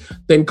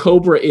 then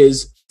Cobra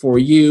is for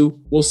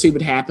you. We'll see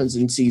what happens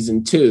in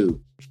season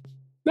 2.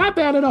 Not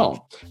bad at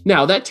all.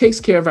 Now, that takes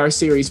care of our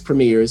series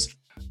premieres.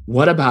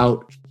 What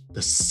about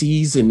the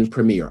season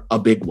premiere? A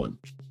big one.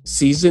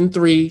 Season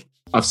 3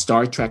 of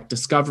Star Trek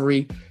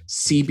Discovery.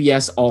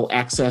 CBS All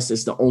Access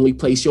is the only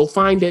place you'll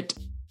find it.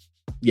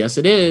 Yes,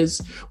 it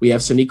is. We have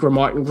Sonequa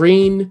Martin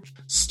Green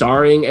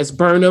starring as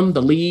Burnham,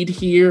 the lead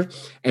here.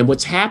 And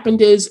what's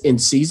happened is in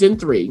season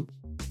 3,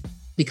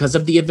 because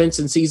of the events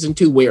in season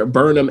 2 where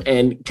Burnham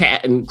and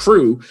Kat and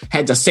crew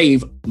had to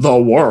save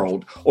the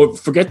world, or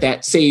forget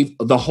that, save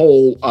the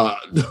whole,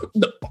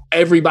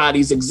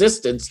 everybody's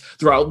existence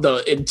throughout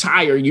the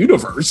entire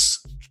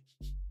universe.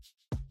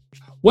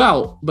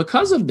 Well,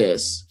 because of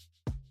this,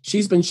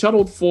 she's been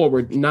shuttled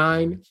forward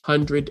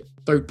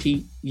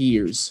 930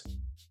 years.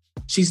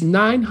 She's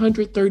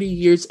 930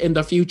 years in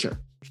the future.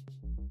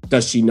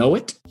 Does she know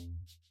it?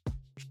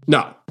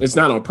 No, it's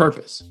not on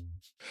purpose.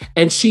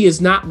 And she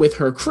is not with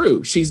her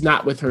crew. She's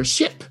not with her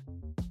ship.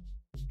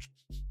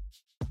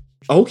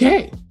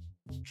 Okay.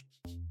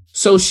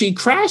 So she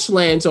crash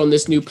lands on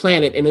this new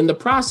planet, and in the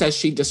process,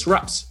 she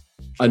disrupts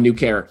a new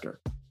character.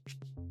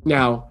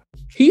 Now,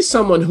 he's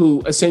someone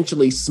who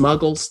essentially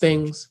smuggles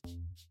things,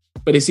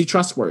 but is he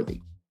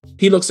trustworthy?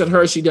 He looks at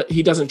her,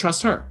 he doesn't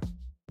trust her.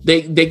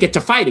 They get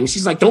to fighting.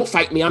 She's like, don't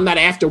fight me. I'm not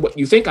after what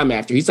you think I'm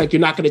after. He's like, you're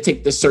not going to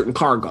take this certain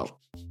cargo.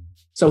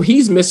 So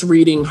he's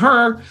misreading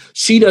her.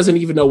 She doesn't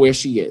even know where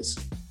she is.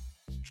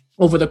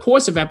 Over the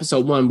course of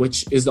episode 1,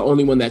 which is the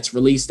only one that's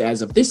released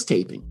as of this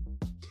taping,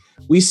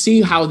 we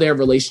see how their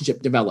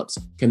relationship develops.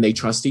 Can they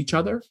trust each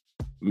other?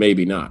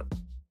 Maybe not.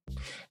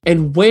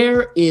 And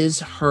where is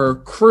her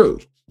crew?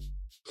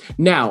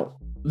 Now,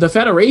 the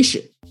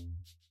Federation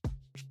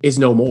is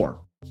no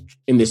more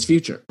in this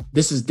future.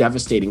 This is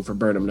devastating for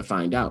Burnham to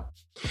find out.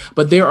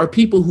 But there are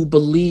people who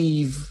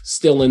believe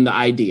still in the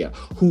idea,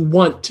 who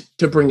want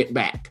to bring it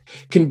back.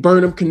 Can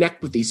Burnham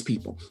connect with these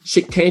people?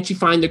 Can she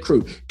find the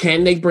crew?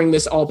 Can they bring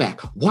this all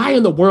back? Why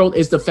in the world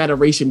is the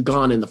Federation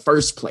gone in the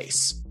first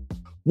place?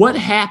 What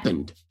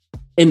happened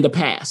in the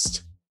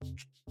past?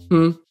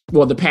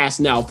 Well, the past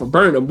now for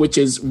Burnham, which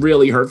is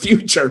really her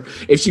future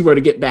if she were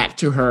to get back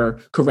to her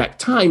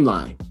correct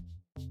timeline.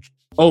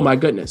 Oh my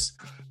goodness.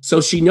 So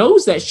she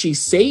knows that she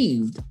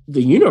saved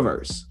the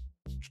universe,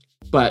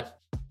 but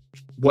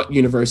what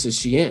universe is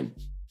she in?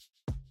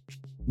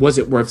 Was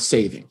it worth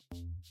saving?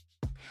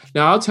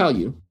 Now, I'll tell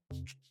you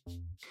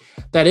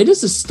that it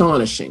is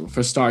astonishing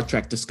for Star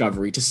Trek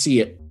Discovery to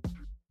see it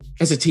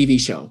as a TV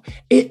show.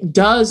 It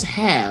does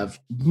have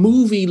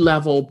movie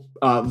level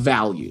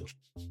value.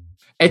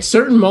 At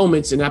certain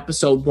moments in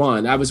episode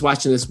 1, I was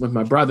watching this with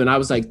my brother and I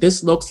was like,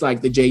 this looks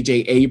like the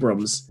J.J.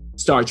 Abrams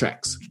Star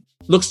Treks.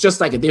 Looks just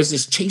like it. There's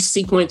this chase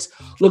sequence,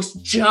 looks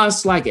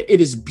just like it.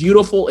 It is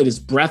beautiful. It is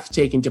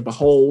breathtaking to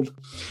behold.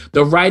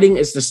 The writing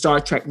is the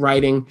Star Trek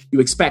writing you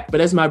expect.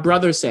 But as my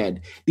brother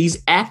said,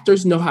 these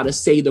actors know how to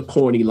say the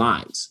corny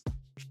lines.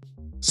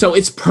 So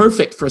it's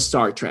perfect for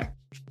Star Trek.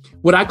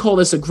 Would I call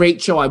this a great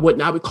show? I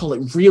wouldn't. I would call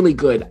it really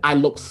good. I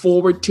look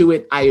forward to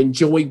it. I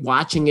enjoy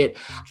watching it.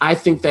 I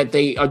think that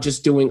they are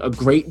just doing a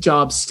great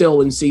job still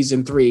in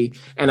season 3,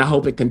 and I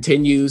hope it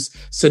continues.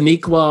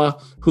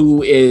 Sonequa,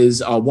 who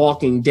is a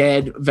Walking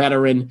Dead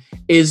veteran,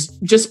 is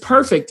just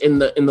perfect in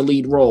the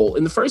lead role.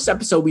 In the first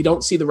episode, we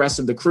don't see the rest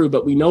of the crew,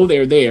 but we know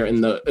they're there in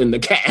the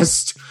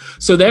cast.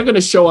 So they're going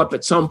to show up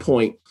at some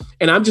point,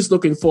 and I'm just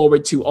looking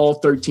forward to all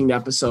 13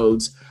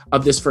 episodes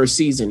of this first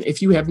season.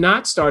 If you have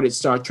not started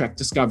Star Trek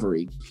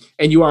Discovery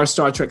and you are a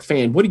Star Trek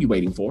fan, what are you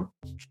waiting for?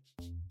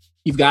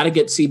 You've got to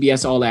get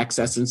CBS All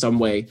Access in some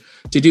way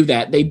to do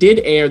that. They did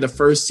air the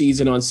first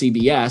season on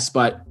CBS,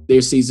 but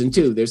there's season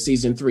 2, there's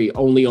season 3,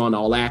 only on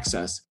All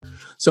Access.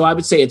 So I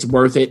would say it's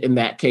worth it in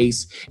that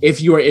case. If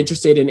you are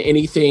interested in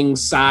anything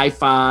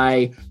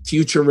sci-fi,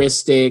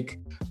 futuristic,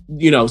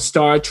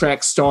 Star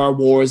Trek, Star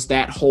Wars,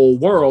 that whole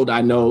world,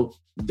 I know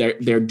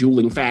they're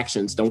dueling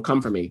factions. Don't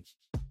come for me.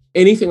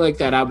 Anything like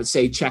that, I would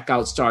say check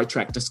out Star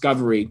Trek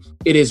Discovery.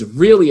 It is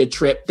really a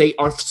trip. They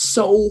are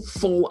so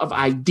full of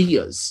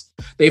ideas.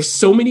 They have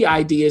so many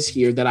ideas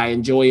here that I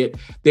enjoy it.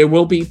 There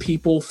will be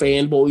people,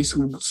 fanboys,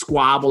 who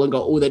squabble and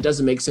go, oh, that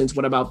doesn't make sense.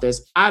 What about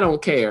this? I don't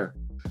care.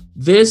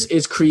 This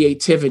is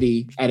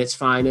creativity at its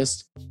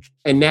finest.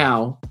 And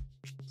now,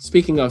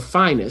 speaking of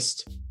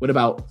finest, what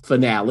about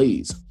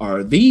finales?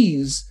 Are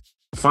these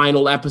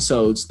final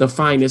episodes the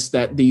finest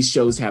that these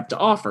shows have to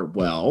offer?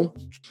 Well,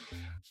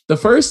 the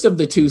first of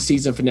the 2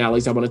 season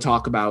finales I want to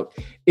talk about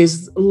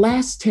is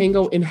Last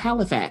Tango in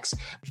Halifax.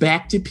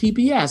 Back to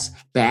PBS,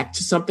 back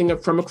to something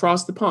from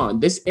across the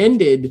pond. This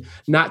ended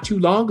not too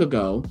long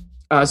ago.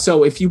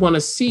 So if you want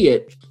to see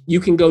it,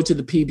 you can go to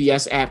the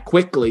PBS app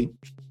quickly.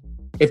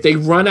 If they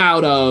run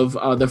out of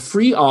the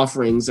free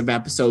offerings of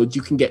episodes,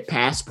 you can get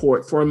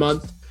Passport for a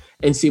month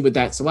and see what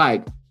that's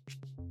like.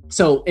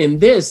 So in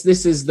this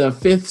is the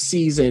 5th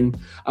season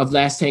of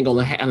Last Tango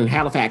in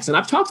Halifax. And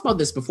I've talked about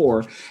this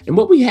before. And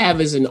what we have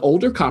is an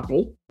older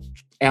couple,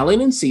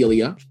 Alan and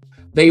Celia.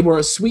 They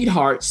were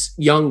sweethearts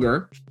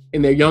in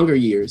their younger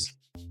years.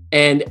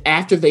 And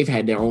after they've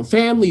had their own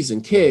families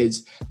and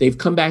kids, they've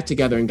come back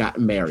together and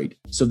gotten married.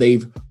 So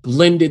they've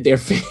blended their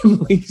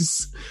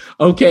families.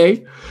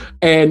 Okay.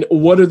 And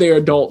what do their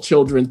adult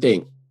children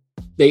think?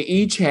 They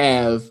each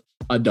have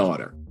a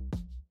daughter.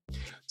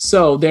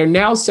 So they're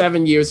now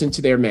 7 years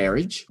into their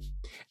marriage,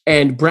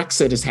 and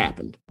Brexit has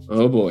happened.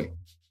 Oh boy.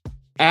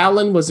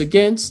 Alan was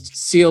against,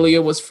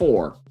 Celia was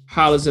for.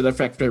 How does it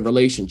affect their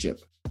relationship?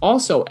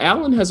 Also,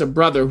 Alan has a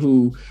brother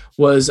who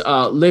was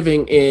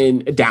living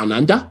in Down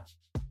Under.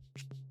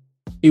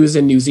 He was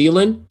in New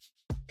Zealand.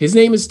 His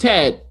name is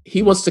Ted.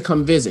 He wants to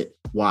come visit.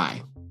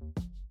 Why?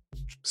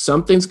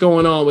 Something's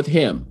going on with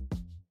him.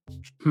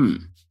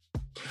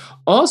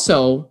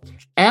 Also,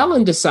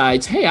 Alan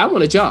decides, hey, I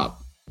want a job.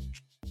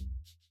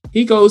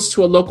 He goes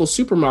to a local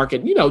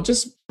supermarket,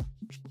 just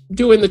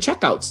doing the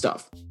checkout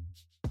stuff.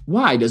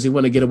 Why? Does he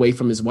want to get away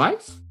from his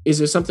wife? Is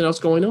there something else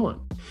going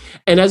on?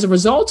 And as a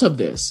result of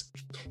this,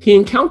 he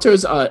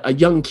encounters a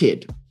young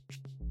kid.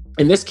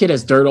 And this kid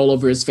has dirt all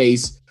over his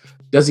face.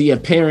 Does he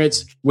have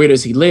parents? Where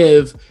does he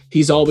live?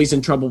 He's always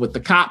in trouble with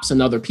the cops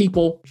and other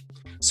people.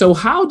 So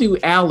how do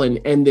Alan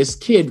and this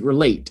kid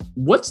relate?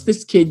 What's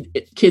this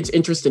kid's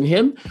interest in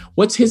him?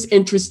 What's his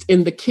interest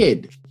in the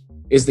kid?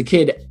 Is the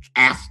kid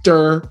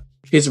after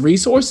his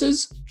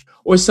resources,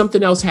 or is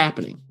something else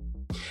happening?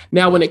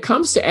 Now, when it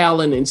comes to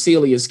Alan and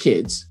Celia's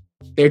kids,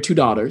 their 2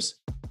 daughters,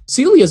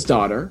 Celia's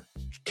daughter,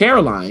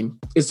 Caroline,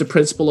 is the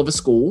principal of a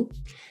school.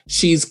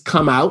 She's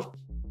come out.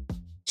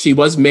 She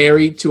was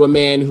married to a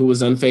man who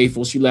was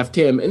unfaithful. She left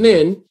him. And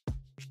then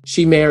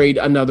she married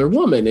another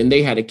woman and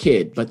they had a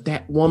kid. But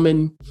that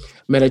woman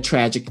met a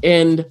tragic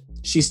end.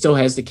 She still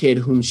has the kid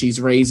whom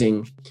she's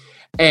raising.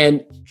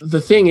 And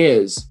the thing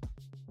is,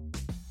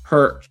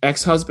 her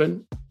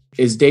ex-husband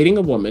is dating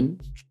a woman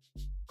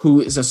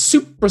who is a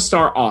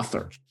superstar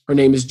author. Her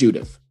name is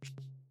Judith.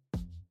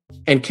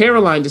 And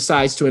Caroline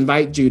decides to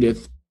invite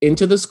Judith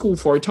into the school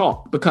for a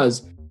talk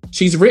because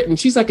she's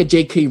like a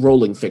J.K.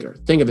 Rowling figure.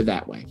 Think of it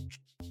that way.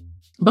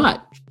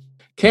 But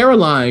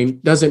Caroline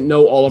doesn't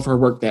know all of her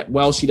work that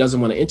well. She doesn't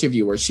want to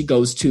interview her. She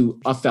goes to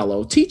a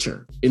fellow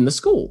teacher in the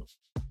school.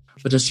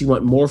 But does she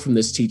want more from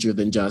this teacher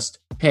than just,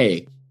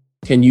 hey,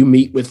 can you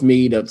meet with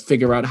me to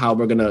figure out how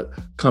we're going to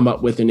come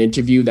up with an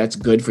interview that's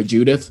good for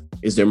Judith?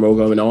 Is there more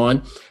going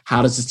on?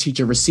 How does this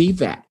teacher receive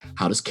that?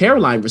 How does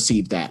Caroline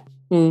receive that?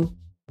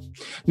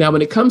 Now,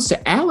 when it comes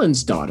to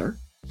Alan's daughter,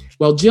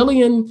 well,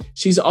 Jillian,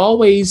 she's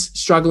always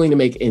struggling to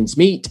make ends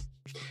meet.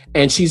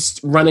 And she's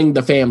running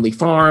the family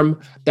farm.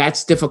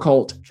 That's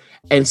difficult.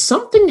 And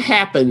something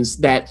happens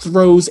that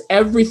throws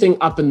everything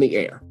up in the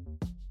air.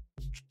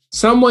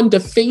 Someone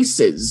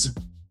defaces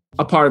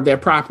a part of their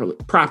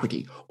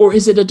property. Or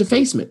is it a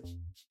defacement?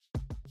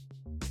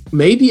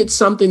 Maybe it's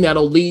something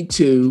that'll lead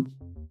to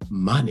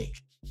money.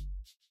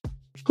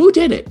 Who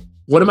did it?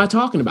 What am I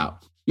talking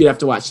about? You'd have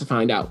to watch to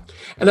find out.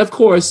 And of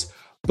course,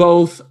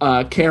 both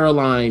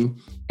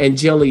Caroline and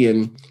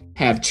Jillian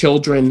have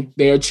children.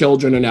 Their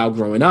children are now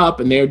growing up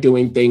and they're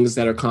doing things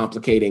that are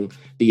complicating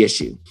the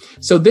issue.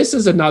 So this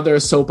is another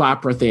soap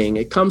opera thing.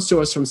 It comes to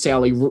us from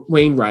Sally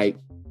Wainwright.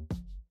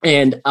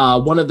 And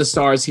one of the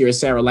stars here is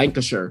Sarah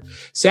Lancashire.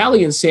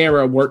 Sally and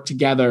Sarah worked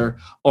together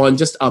on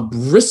just a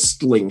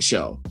bristling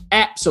show.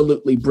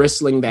 Absolutely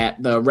bristling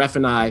that the ref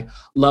and I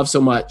love so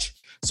much.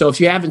 So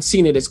if you haven't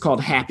seen it, it's called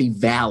Happy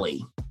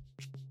Valley.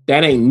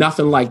 That ain't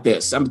nothing like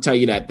this. I'm gonna tell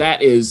you that.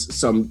 That is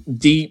some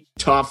deep,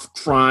 tough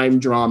crime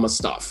drama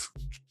stuff.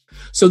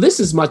 So this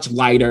is much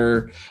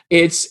lighter.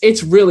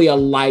 It's really a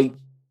light,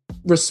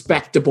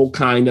 respectable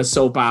kind of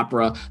soap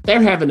opera.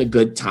 They're having a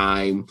good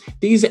time.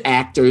 These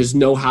actors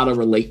know how to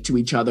relate to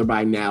each other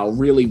by now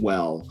really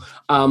well.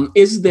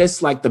 Is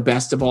this like the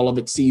best of all of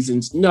its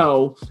seasons?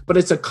 No, but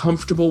it's a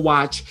comfortable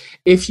watch.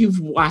 If you've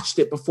watched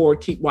it before,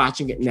 keep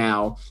watching it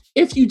now.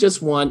 If you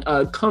just want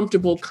a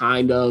comfortable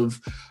kind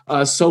of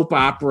soap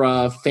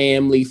opera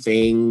family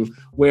thing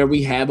where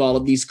we have all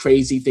of these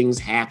crazy things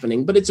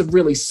happening, but it's a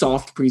really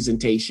soft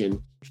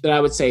presentation, that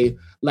I would say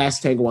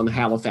Last Tango on the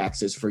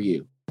Halifax is for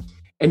you.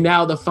 And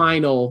now the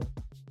final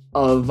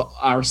of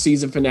our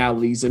season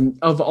finales and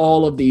of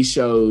all of these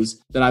shows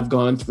that I've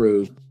gone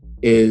through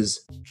is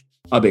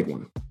a big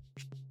one.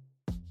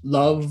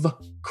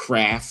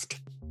 Lovecraft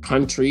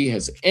Country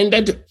has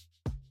ended.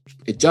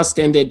 It just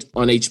ended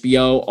on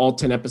HBO, all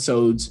 10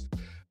 episodes.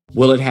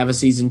 Will it have a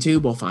season 2?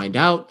 We'll find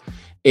out.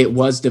 It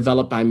was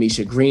developed by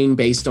Misha Green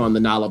based on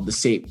the novel of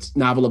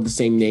the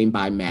same name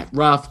by Matt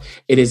Ruff.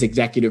 It is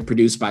executive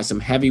produced by some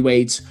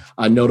heavyweights,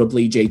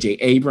 notably J.J.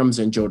 Abrams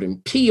and Jordan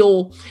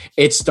Peele.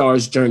 It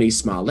stars Journey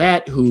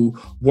Smollett, who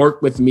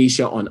worked with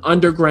Misha on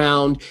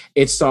Underground.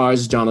 It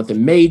stars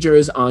Jonathan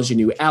Majors,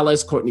 Ingenue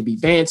Ellis, Courtney B.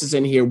 Vance is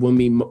in here,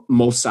 Wunmi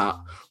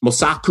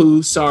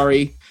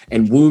Mosaku,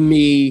 and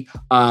Wunmi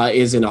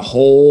is in a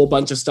whole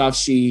bunch of stuff.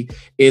 She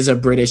is a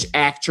British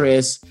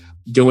actress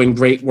doing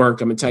great work.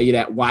 I'm going to tell you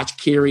that. Watch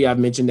Kiri. I've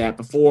mentioned that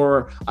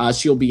before.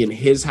 She'll be in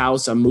His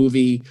House, a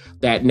movie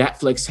that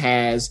Netflix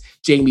has.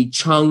 Jamie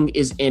Chung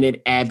is in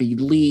it. Abby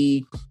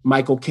Lee,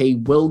 Michael K.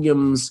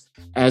 Williams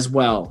as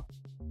well.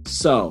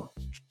 So,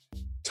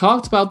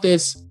 talked about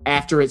this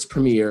after its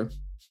premiere.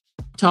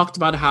 Talked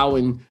about how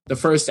in the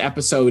first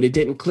episode, it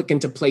didn't click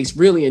into place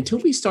really until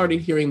we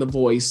started hearing the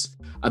voice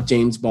of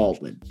James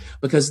Baldwin.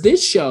 Because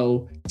this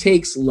show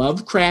takes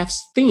Lovecraft's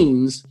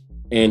themes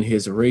and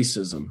his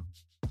racism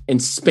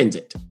and spins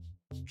it.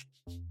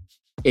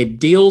 It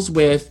deals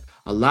with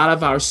a lot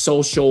of our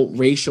social,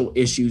 racial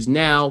issues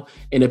now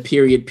in a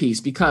period piece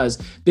because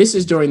this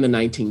is during the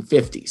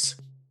 1950s.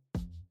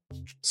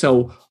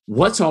 So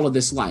what's all of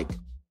this like?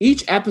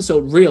 Each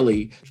episode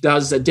really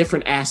does a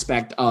different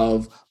aspect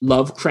of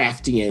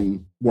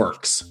Lovecraftian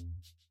works.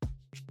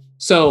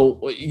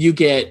 So you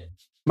get,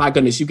 my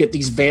goodness, you get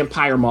these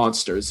vampire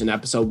monsters in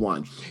episode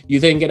 1. You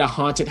then get a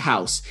haunted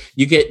house.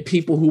 You get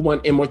people who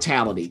want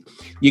immortality.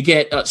 You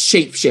get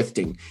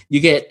shape-shifting. You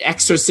get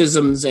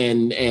exorcisms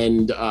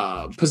and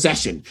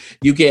possession.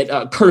 You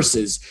get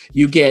curses.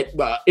 You get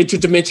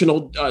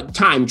interdimensional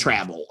time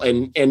travel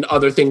and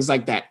other things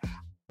like that.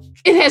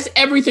 It has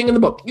everything in the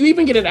book. You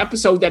even get an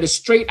episode that is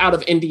straight out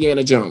of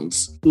Indiana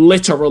Jones,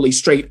 literally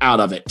straight out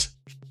of it.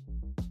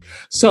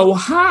 So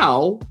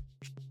how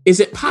is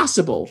it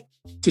possible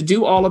to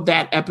do all of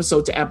that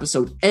episode to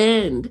episode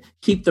and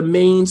keep the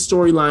main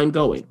storyline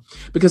going?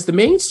 Because the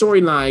main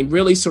storyline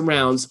really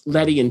surrounds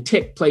Letty and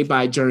Tick, played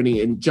by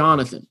Journey and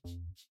Jonathan.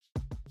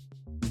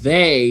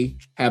 They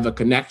have a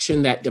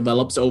connection that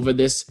develops over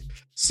this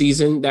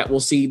season that we'll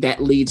see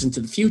that leads into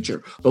the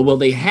future. But will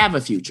they have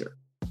a future?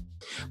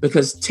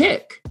 Because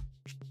Tick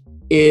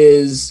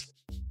is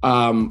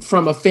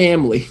from a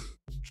family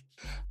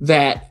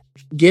that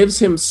gives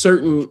him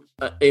certain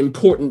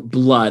important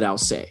blood, I'll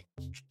say.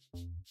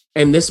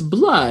 And this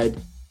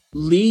blood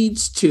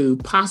leads to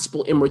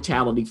possible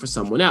immortality for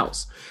someone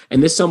else.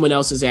 And this someone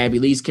else is Abby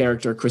Lee's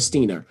character,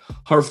 Christina.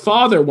 Her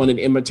father wanted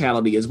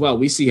immortality as well.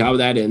 We see how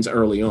that ends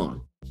early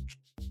on.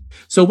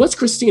 So what's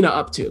Christina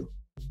up to?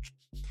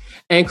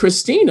 And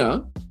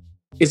Christina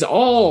is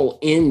all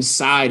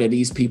inside of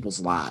these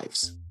people's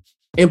lives.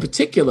 In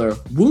particular,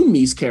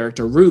 Woonmi's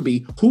character,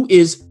 Ruby, who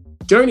is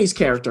Journey's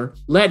character,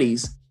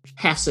 Letty's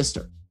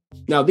half-sister.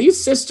 Now,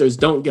 these sisters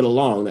don't get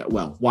along that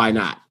well. Why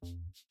not?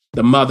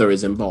 The mother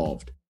is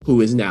involved,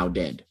 who is now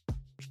dead.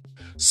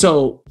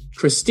 So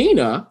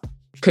Christina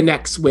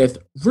connects with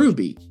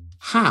Ruby.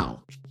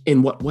 How?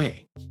 In what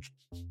way?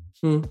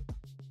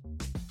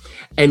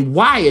 And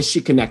why is she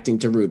connecting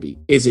to Ruby?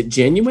 Is it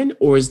genuine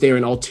or is there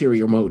an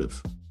ulterior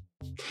motive?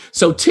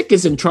 So Tick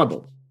is in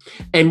trouble.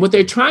 And what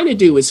they're trying to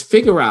do is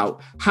figure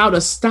out how to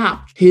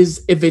stop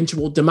his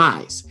eventual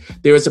demise.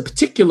 There is a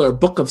particular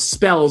book of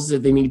spells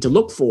that they need to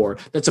look for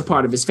that's a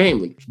part of his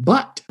family.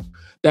 But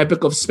that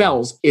book of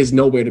spells is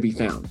nowhere to be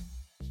found.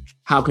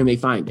 How can they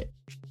find it?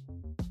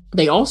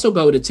 They also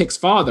go to Tick's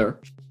father,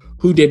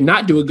 who did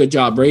not do a good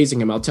job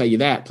raising him, I'll tell you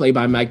that, played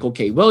by Michael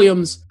K.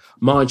 Williams,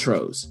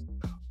 Montrose.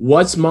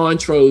 What's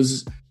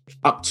Montrose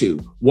up to?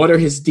 What are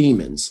his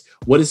demons?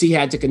 What has he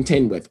had to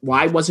contend with?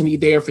 Why wasn't he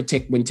there for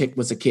Tick when Tick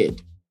was a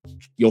kid?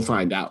 You'll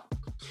find out.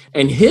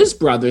 And his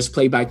brother's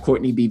played by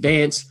Courtney B.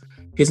 Vance.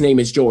 His name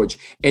is George.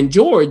 And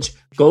George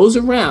goes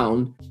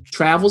around,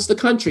 travels the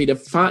country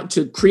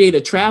to create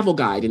a travel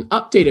guide and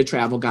update a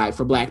travel guide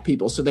for Black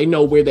people so they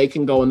know where they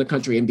can go in the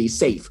country and be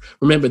safe.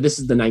 Remember, this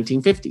is the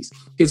 1950s.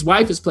 His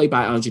wife is played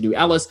by Aunjanue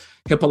Ellis,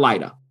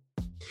 Hippolyta.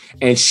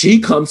 And she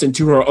comes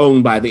into her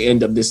own by the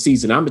end of this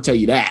season. I'm going to tell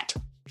you that.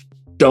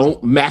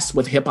 Don't mess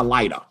with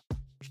Hippolyta.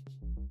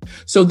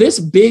 So this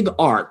big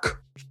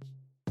arc,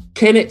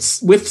 can it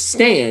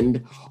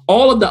withstand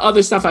all of the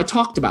other stuff I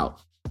talked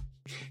about?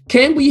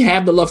 Can we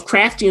have the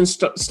Lovecraftian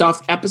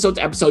stuff episode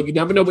to episode? You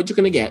never know what you're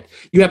going to get.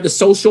 You have the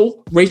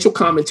social, racial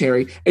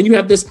commentary, and you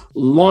have this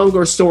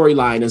longer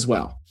storyline as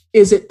well.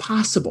 Is it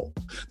possible?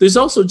 There's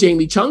also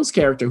Jamie Chung's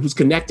character who's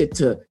connected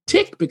to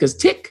Tick because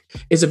Tick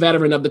is a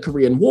veteran of the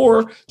Korean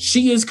War.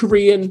 She is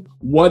Korean.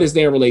 What is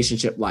their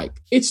relationship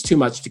like? It's too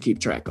much to keep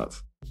track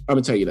of. I'm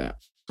going to tell you that.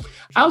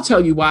 I'll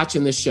tell you,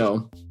 watching this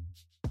show,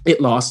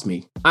 it lost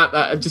me.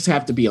 I just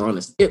have to be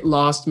honest. It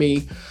lost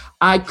me.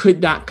 I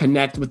could not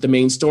connect with the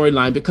main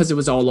storyline because it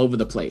was all over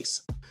the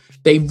place.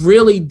 They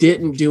really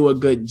didn't do a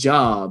good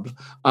job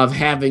of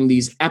having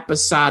these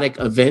episodic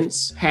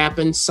events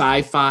happen,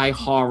 sci-fi,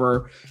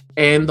 horror,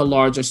 and the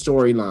larger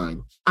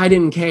storyline. I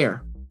didn't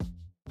care.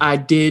 I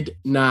did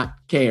not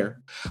care.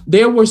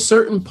 There were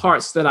certain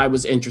parts that I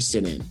was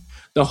interested in.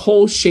 The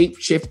whole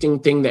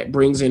shape-shifting thing that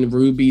brings in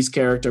Ruby's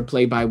character,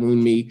 played by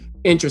Woonmi,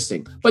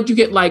 interesting. But you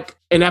get like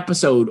an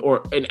episode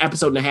or an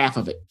episode and a half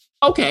of it.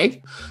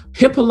 Okay.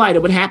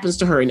 Hippolyta, what happens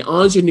to her in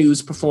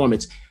Anjanue's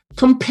performance?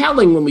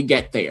 Compelling when we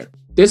get there.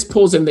 This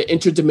pulls in the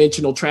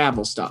interdimensional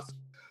travel stuff.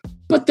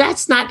 But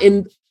that's not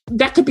in,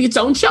 that could be its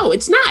own show.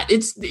 It's not.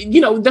 It's,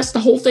 that's the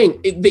whole thing.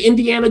 The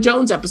Indiana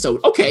Jones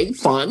episode. Okay,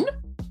 fun.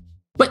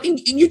 But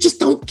you just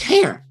don't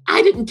care.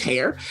 I didn't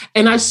care.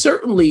 And I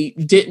certainly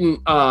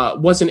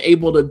wasn't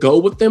able to go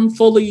with them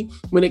fully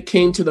when it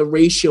came to the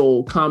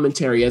racial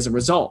commentary as a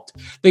result.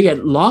 They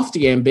had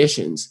lofty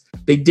ambitions.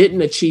 They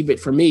didn't achieve it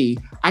for me.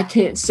 I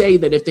can't say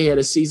that if they had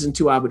a season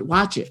 2, I would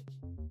watch it.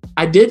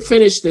 I did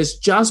finish this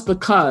just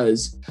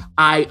because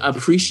I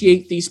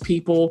appreciate these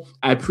people.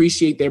 I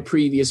appreciate their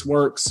previous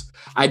works.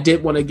 I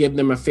did want to give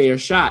them a fair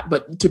shot.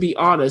 But to be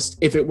honest,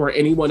 if it were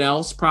anyone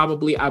else,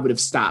 probably I would have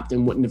stopped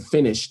and wouldn't have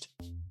finished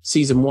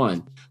season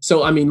 1.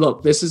 So, I mean,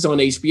 look, this is on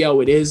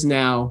HBO. It is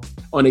now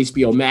on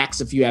HBO Max.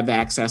 If you have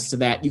access to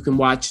that, you can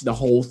watch the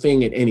whole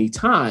thing at any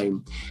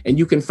time. And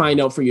you can find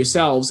out for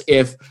yourselves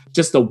if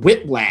just the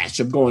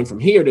whiplash of going from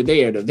here to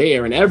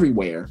there and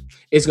everywhere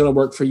is going to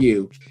work for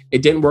you.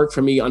 It didn't work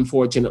for me,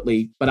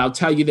 unfortunately. But I'll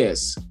tell you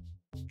this.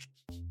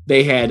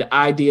 They had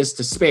ideas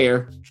to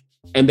spare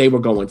and they were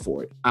going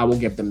for it. I will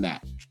give them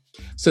that.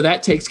 So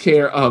that takes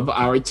care of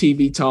our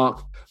TV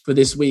talk for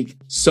this week.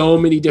 So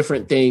many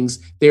different things.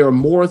 There are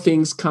more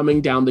things coming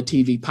down the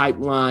TV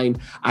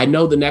pipeline. I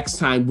know the next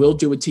time we'll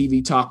do a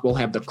TV talk, we'll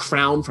have The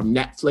Crown from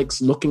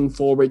Netflix. Looking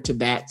forward to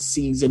that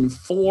season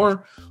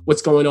 4,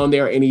 what's going on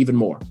there, and even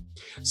more.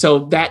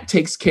 So that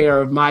takes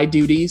care of my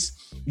duties.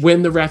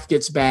 when the ref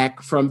gets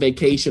back from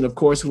vacation, of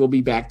course, we'll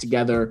be back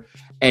together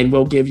and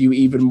we'll give you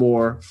even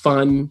more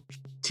fun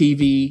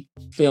TV,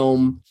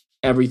 film,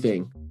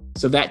 everything.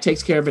 So that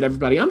takes care of it,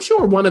 everybody. I'm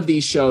sure one of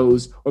these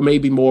shows, or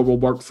maybe more, will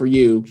work for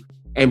you,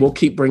 and we'll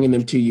keep bringing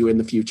them to you in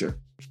the future.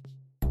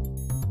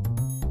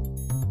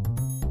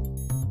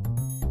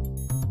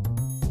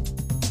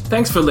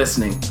 Thanks for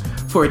listening.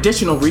 For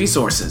additional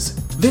resources,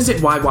 visit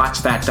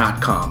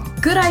whywatchthat.com.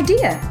 Good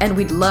idea, and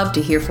we'd love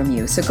to hear from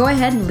you. So go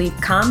ahead and leave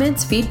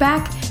comments,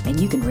 feedback, and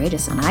you can rate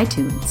us on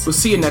iTunes. We'll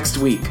see you next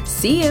week.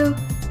 See you.